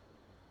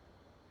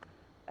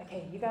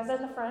 Okay, you guys are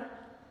in the front.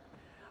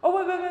 Oh,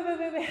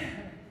 wait.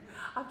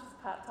 I'm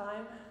just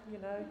part-time,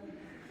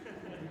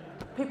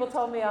 People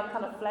told me I'm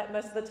kind of flat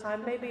most of the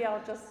time. Maybe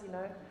I'll just,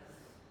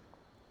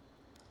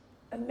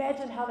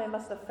 Imagine how they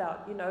must have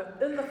felt,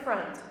 in the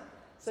front.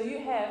 So you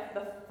have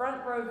the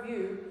front row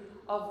view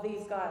of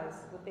these guys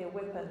with their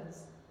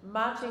weapons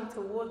marching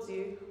towards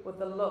you with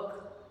the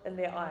look in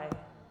their eye.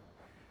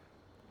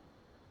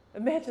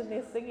 Imagine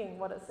they're singing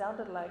what it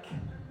sounded like.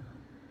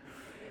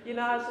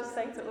 I was just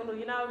saying to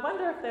Ulu, I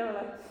wonder if they were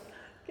like,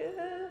 "Give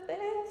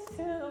thanks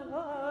to the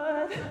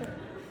Lord."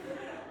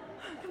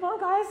 Come on,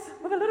 guys,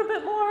 with a little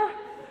bit more.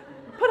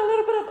 Put a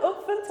little bit of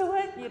oomph into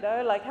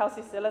it, like how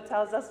Cecilia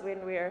tells us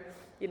when we're,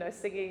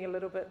 singing a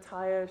little bit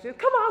tired. She goes,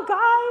 "Come on,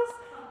 guys."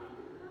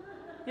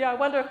 I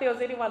wonder if there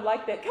was anyone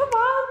like that. Come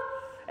on.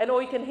 And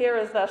all you can hear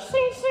is the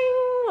shing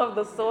shing of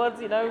the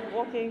swords,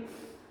 walking.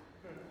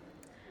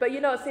 But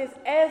it says,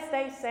 as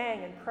they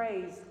sang and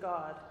praised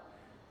God,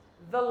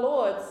 the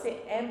Lord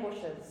set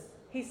ambushes.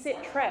 He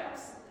set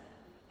traps.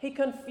 He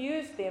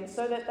confused them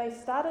so that they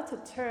started to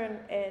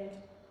turn and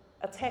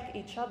attack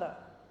each other.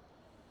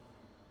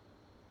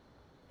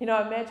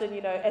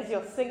 Imagine, as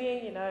you're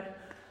singing,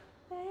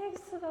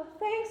 thanks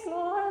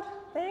Lord,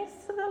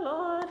 thanks to the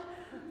Lord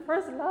for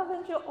his love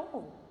and your,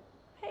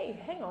 hey,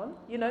 hang on,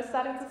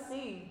 starting to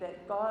see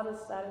that God is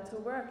starting to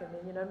work,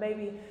 and then,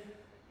 maybe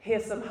hear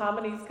some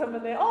harmonies come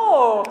in there.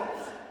 Oh,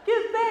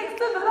 give thanks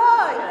to the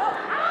Lord,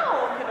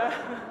 ow,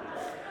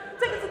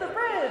 take it to the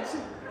bridge.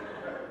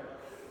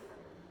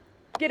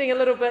 Getting a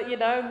little bit,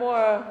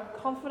 more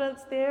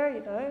confidence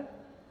there,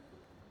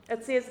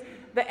 It says,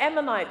 the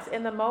Ammonites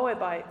and the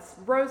Moabites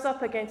rose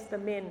up against the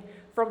men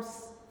from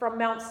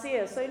Mount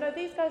Seir. So,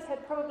 these guys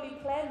had probably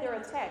planned their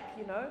attack,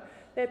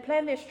 They had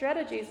planned their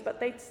strategies, but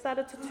they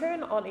started to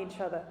turn on each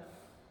other.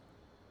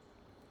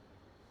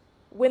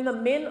 When the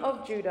men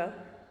of Judah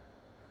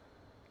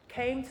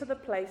came to the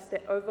place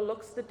that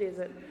overlooks the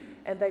desert,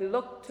 and they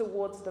looked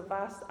towards the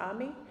vast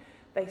army,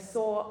 they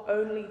saw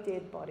only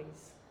dead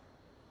bodies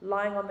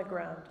lying on the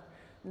ground.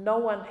 No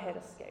one had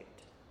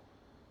escaped.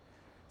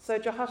 So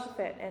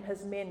Jehoshaphat and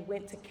his men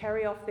went to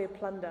carry off their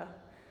plunder,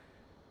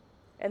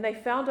 and they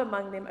found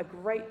among them a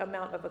great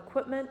amount of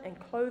equipment and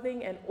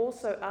clothing and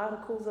also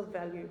articles of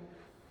value,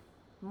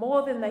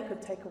 more than they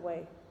could take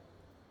away.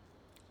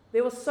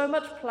 There was so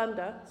much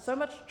plunder, so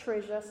much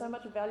treasure, so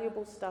much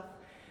valuable stuff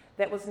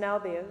that was now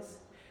theirs,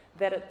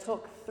 that it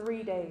took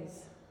 3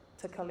 days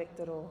to collect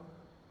it all.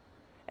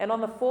 And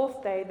on the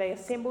 4th day, they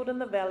assembled in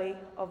the valley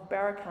of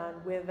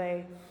Barakan, where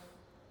they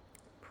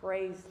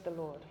praised the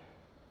Lord.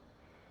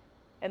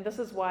 And this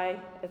is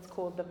why it's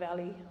called the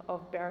Valley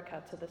of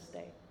Barakah to this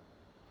day.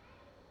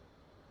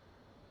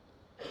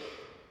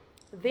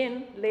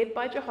 Then, led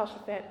by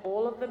Jehoshaphat,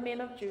 all of the men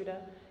of Judah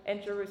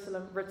and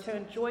Jerusalem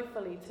returned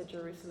joyfully to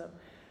Jerusalem,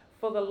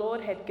 for the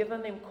Lord had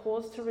given them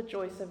cause to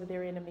rejoice over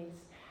their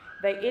enemies.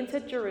 They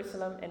entered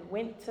Jerusalem and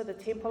went to the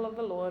temple of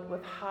the Lord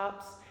with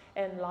harps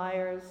and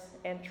lyres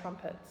and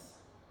trumpets.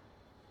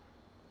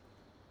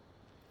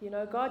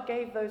 God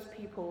gave those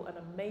people an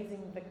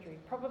amazing victory,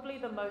 probably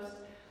the most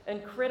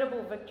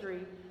incredible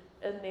victory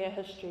in their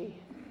history,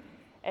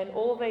 and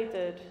all they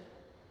did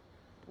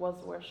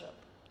was worship.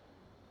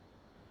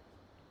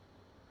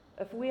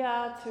 If we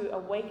are to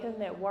awaken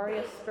that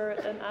warrior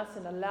spirit in us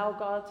and allow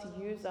God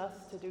to use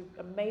us to do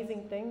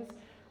amazing things,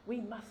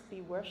 we must be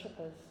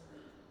worshipers.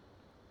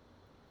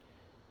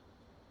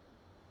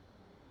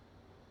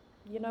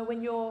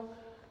 When you're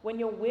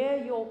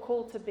where you're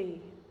called to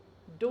be,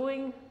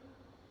 doing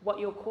what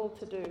you're called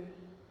to do,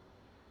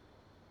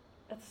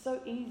 it's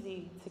so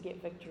easy to get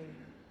victory.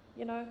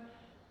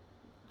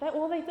 That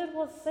all they did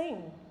was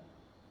sing,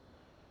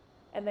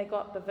 and they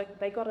got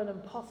an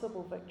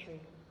impossible victory.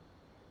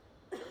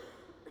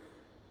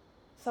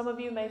 Some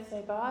of you may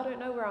say, "But I don't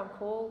know where I'm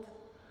called.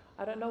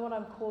 I don't know what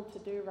I'm called to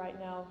do right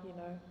now.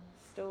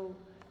 Still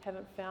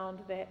haven't found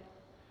that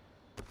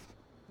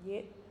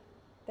yet."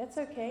 That's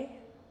okay.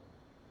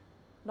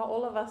 Not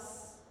all of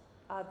us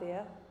are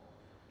there.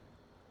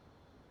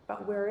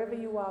 But wherever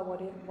you are,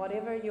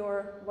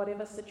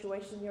 whatever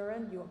situation you're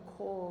in, you are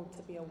called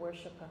to be a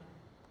worshiper.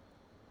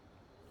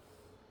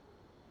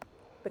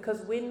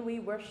 Because when we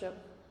worship,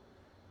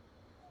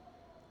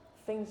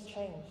 things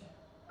change.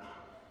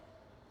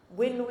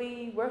 When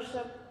we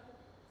worship,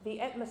 the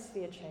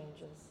atmosphere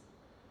changes.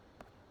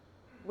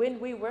 When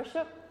we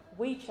worship,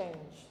 we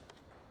change.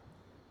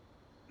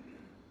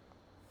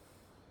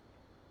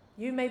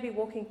 You may be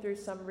walking through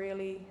some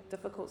really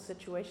difficult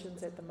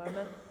situations at the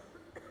moment.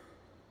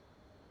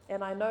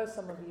 And I know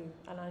some of you,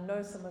 and I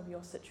know some of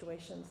your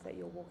situations that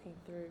you're walking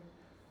through.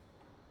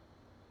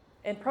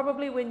 And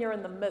probably when you're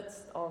in the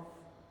midst of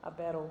a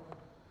battle,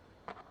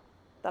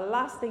 the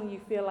last thing you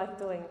feel like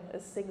doing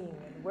is singing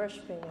and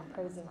worshiping and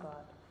praising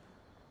God.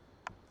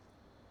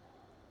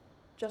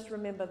 Just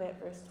remember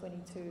that verse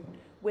 22.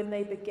 When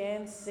they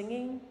began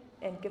singing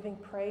and giving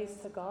praise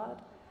to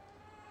God,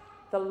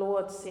 the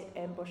Lord set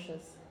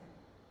ambushes.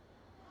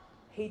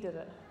 He did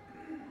it.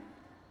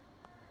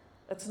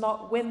 It's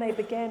not when they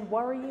began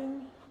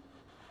worrying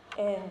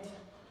and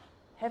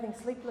having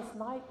sleepless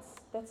nights.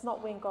 That's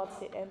not when God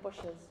set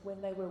ambushes. When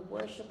they were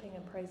worshiping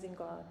and praising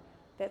God,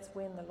 that's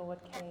when the Lord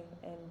came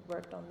and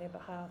worked on their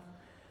behalf.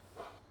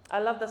 I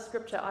love the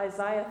scripture,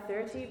 Isaiah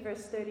 30,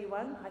 verse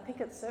 31. I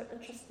think it's so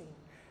interesting.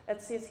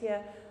 It says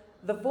here,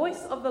 "The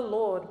voice of the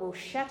Lord will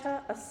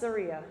shatter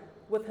Assyria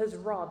with his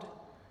rod.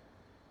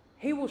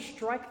 He will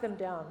strike them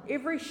down.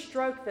 Every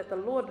stroke that the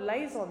Lord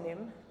lays on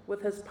them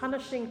with his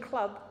punishing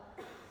club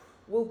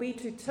will be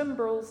to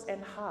timbrels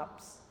and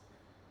harps,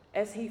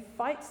 as he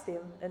fights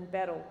them in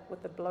battle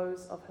with the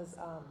blows of his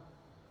arm."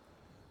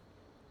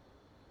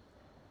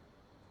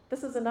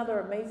 This is another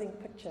amazing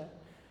picture.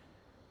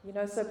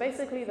 So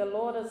basically the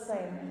Lord is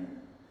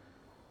saying,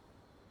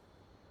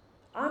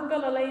 I'm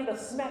going to lay the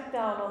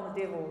smackdown on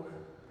the devil.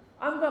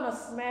 I'm going to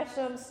smash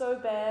him so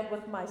bad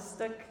with my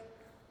stick.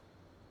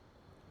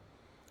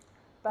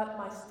 But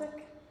my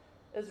stick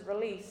is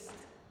released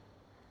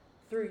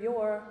through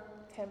your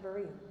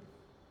tambourine.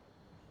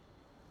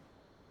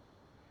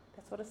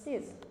 That's what it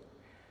says.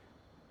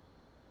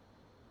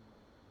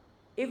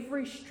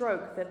 Every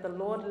stroke that the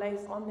Lord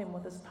lays on them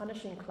with his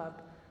punishing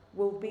club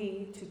will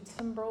be to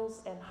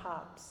timbrels and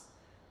harps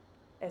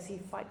as he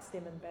fights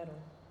them in battle.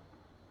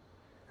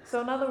 So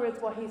in other words,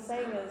 what he's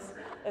saying is,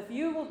 if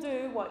you will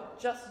do what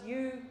just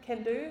you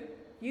can do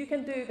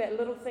that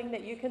little thing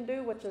that you can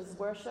do, which is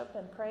worship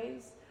and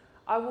praise,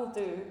 I will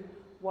do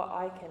what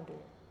I can do.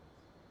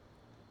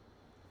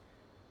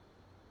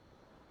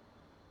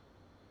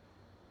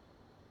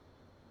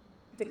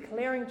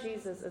 Declaring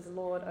Jesus as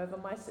Lord over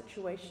my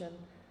situation,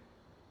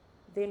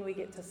 then we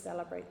get to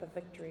celebrate the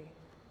victory.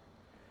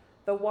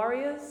 The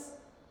warriors,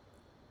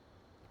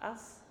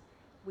 us,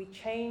 we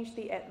change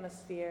the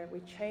atmosphere, we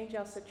change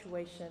our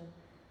situation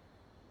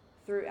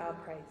through our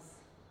praise.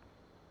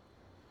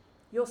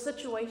 Your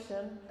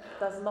situation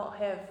does not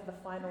have the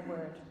final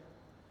word.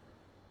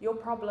 Your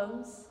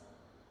problems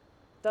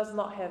does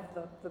not have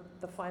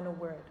the final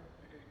word.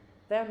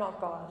 They're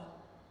not God.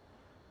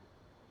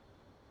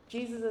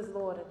 Jesus is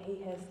Lord and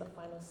he has the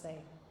final say.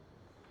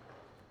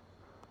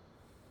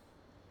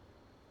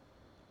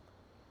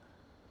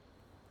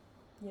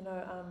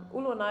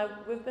 Ulu and I,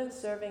 we've been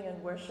serving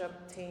in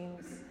worship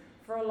teams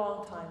for a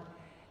long time.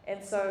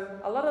 And so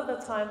a lot of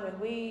the time when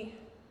we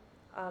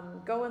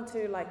go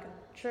into like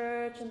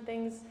church and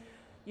things,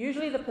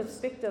 usually the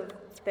perspective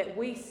that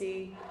we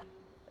see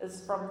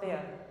is from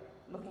there,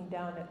 looking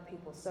down at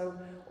people. So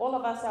all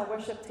of us, our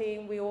worship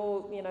team, we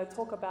all,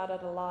 talk about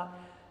it a lot.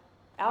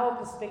 Our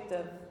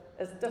perspective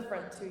is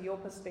different to your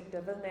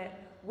perspective in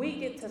that we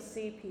get to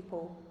see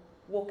people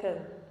walk in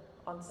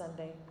on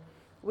Sunday.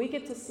 We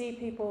get to see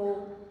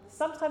people,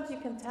 sometimes you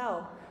can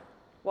tell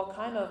what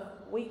kind of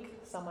week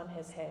someone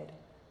has had,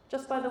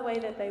 just by the way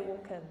that they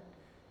walk in.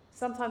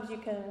 Sometimes you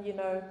can,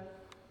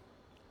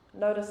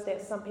 notice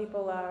that some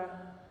people are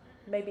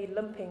maybe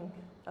limping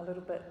a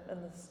little bit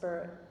in the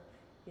spirit.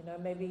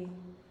 Maybe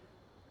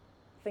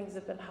things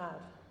have been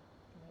hard.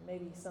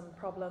 Maybe some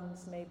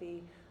problems,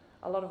 maybe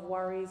a lot of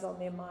worries on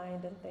their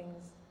mind and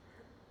things.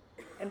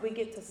 And we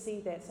get to see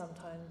that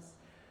sometimes.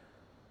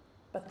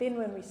 But then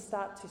when we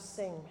start to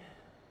sing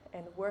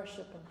and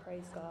worship and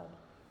praise God,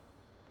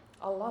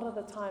 a lot of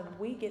the time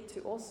we get to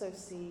also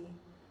see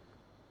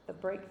the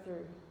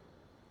breakthrough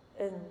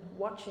in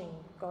watching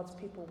God's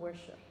people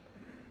worship.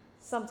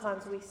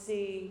 Sometimes we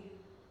see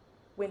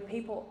when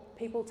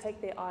people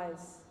take their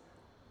eyes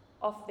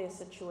off their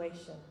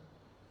situation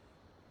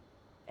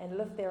and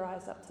lift their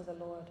eyes up to the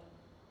Lord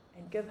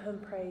and give him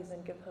praise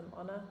and give him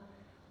honor,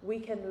 we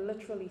can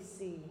literally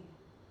see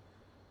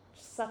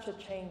such a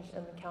change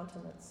in the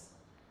countenance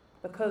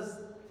because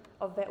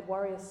of that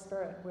warrior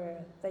spirit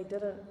where they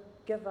didn't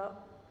give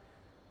up.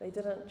 They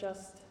didn't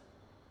just,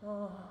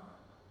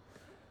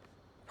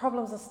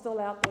 problems are still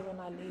out there when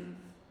I leave.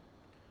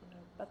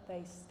 But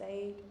they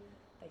stayed,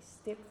 they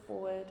stepped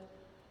forward,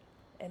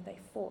 and they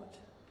fought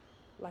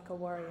like a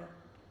warrior.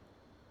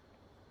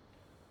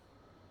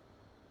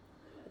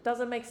 It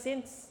doesn't make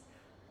sense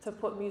to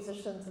put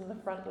musicians in the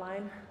front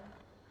line.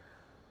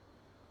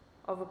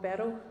 of a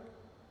battle.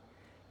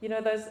 You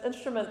know, those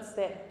instruments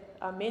that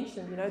are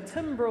mentioned, you know,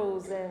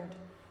 timbrels and,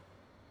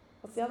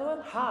 what's the other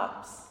one?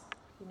 Harps.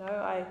 You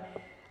know,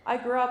 I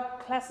grew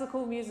up,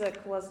 classical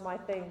music was my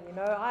thing, you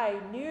know. I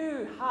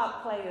knew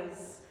harp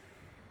players,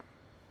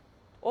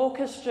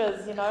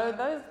 orchestras, you know.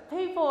 Those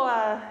people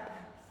are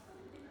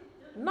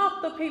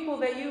not the people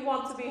that you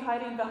want to be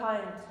hiding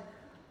behind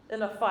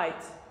in a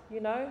fight,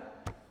 you know.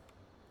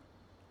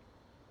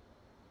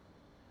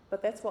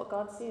 But that's what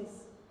God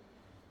says.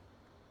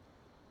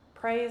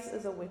 Praise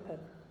is a weapon.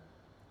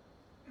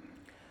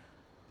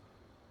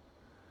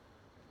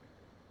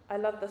 I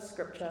love this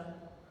scripture.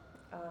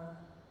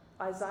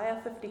 Isaiah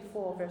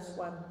 54 verse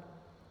 1.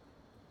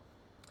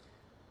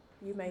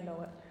 You may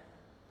know it.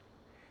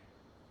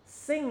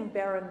 Sing,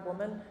 barren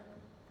woman,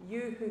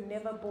 you who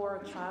never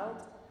bore a child.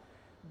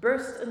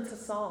 Burst into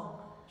song.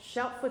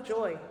 Shout for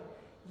joy,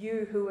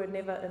 you who were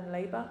never in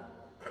labor.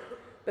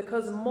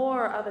 Because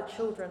more are the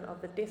children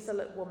of the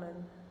desolate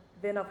woman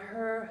than of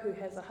her who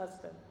has a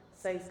husband,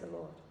 says the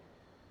Lord.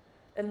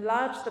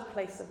 Enlarge the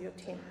place of your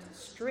tent.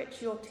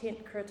 Stretch your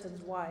tent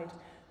curtains wide.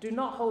 Do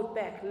not hold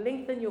back.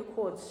 Lengthen your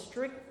cords.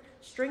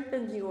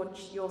 Strengthen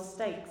your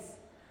stakes.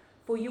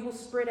 For you will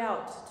spread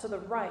out to the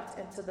right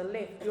and to the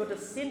left. Your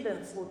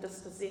descendants will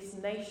dispossess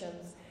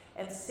nations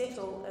and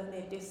settle in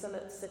their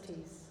desolate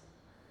cities.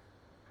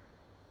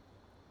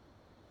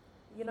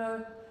 You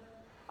know,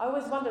 I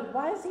always wondered,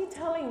 why is he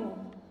telling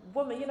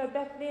women, you know,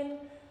 back then,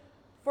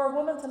 for a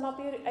woman to not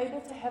be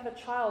able to have a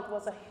child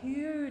was a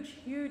huge,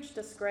 huge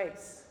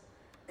disgrace.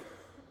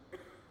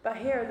 But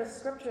here the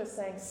scripture is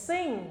saying,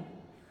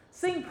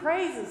 sing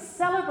praises,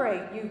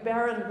 celebrate, you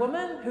barren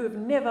woman who have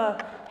never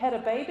had a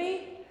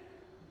baby.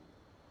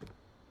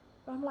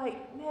 I'm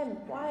like, man,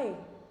 why?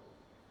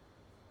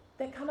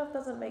 That kind of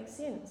doesn't make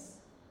sense.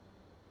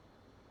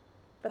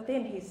 But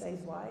then he says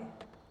why.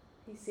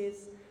 He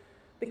says,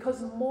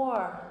 because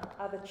more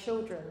are the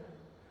children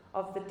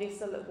of the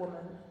desolate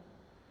woman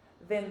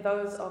than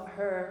those of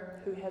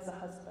her who has a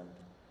husband.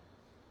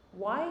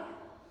 Why?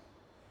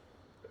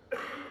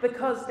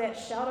 Because that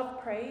shout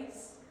of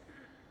praise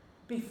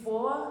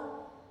before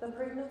the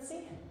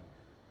pregnancy,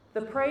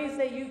 the praise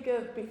that you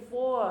give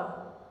before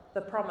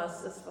the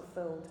promise is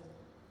fulfilled,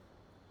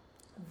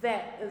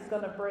 that is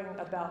going to bring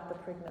about the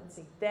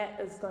pregnancy. That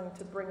is going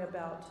to bring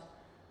about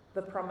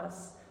the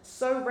promise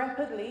so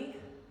rapidly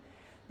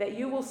that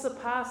you will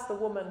surpass the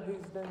woman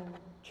who's been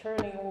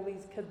churning all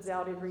these kids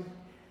out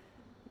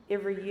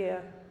every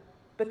year,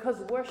 because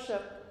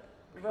worship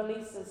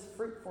releases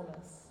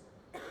fruitfulness.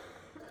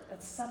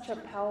 It's such a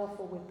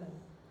powerful weapon.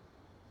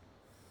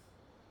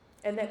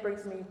 And that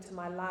brings me to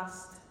my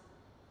last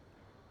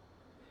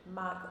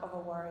mark of a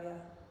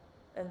warrior,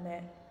 in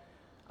that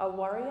a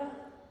warrior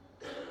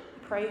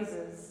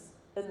praises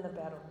in the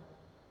battle.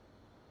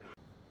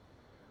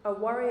 A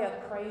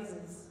warrior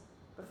praises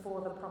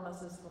before the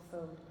promise is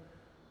fulfilled.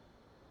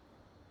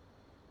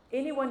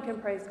 Anyone can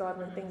praise God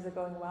when things are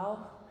going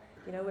well,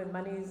 you know, when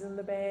money's in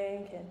the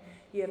bank and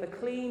you have a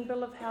clean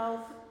bill of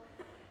health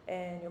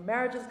and your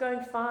marriage is going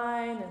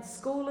fine and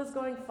school is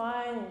going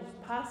fine and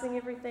you're passing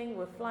everything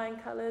with flying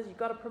colors, you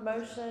got a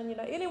promotion, you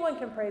know, anyone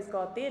can praise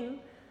God then.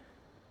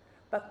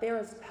 But there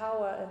is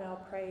power in our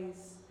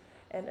praise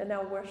and in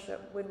our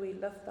worship when we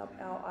lift up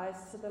our eyes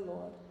to the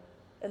Lord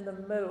in the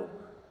middle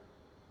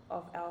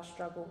of our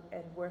struggle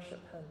and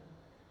worship Him.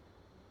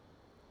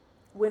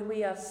 When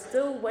we are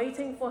still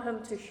waiting for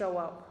Him to show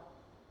up,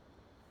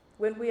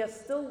 when we are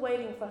still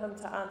waiting for Him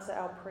to answer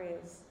our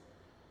prayers,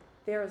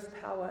 there is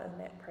power in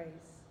that praise.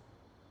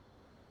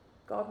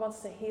 God wants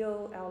to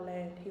heal our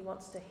land. He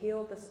wants to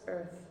heal this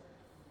earth.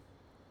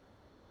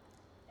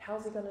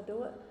 How's He going to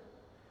do it?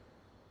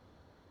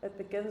 It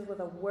begins with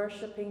a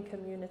worshipping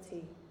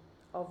community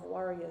of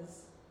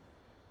warriors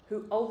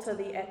who alter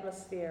the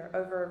atmosphere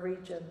over a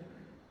region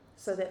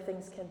so that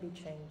things can be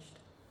changed.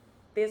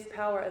 There's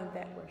power in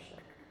that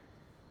worship.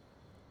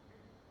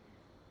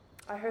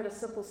 I heard a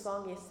simple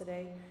song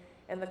yesterday,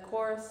 and the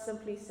chorus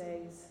simply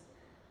says,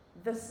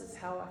 "This is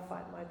how I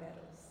fight my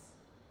battles."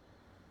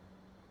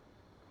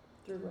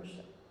 Through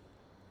worship.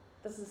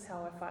 This is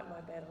how I fight my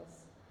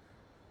battles.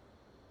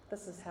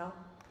 This is how.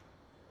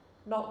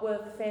 Not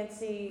with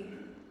fancy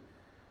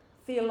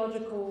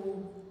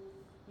theological,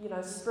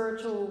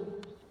 spiritual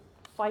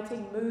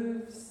fighting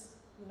moves,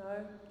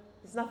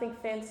 There's nothing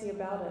fancy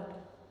about it.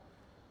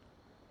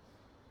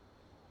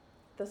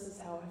 This is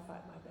how I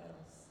fight my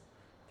battles.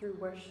 Through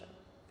worship,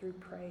 through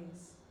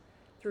praise,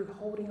 through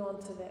holding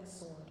on to that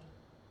sword.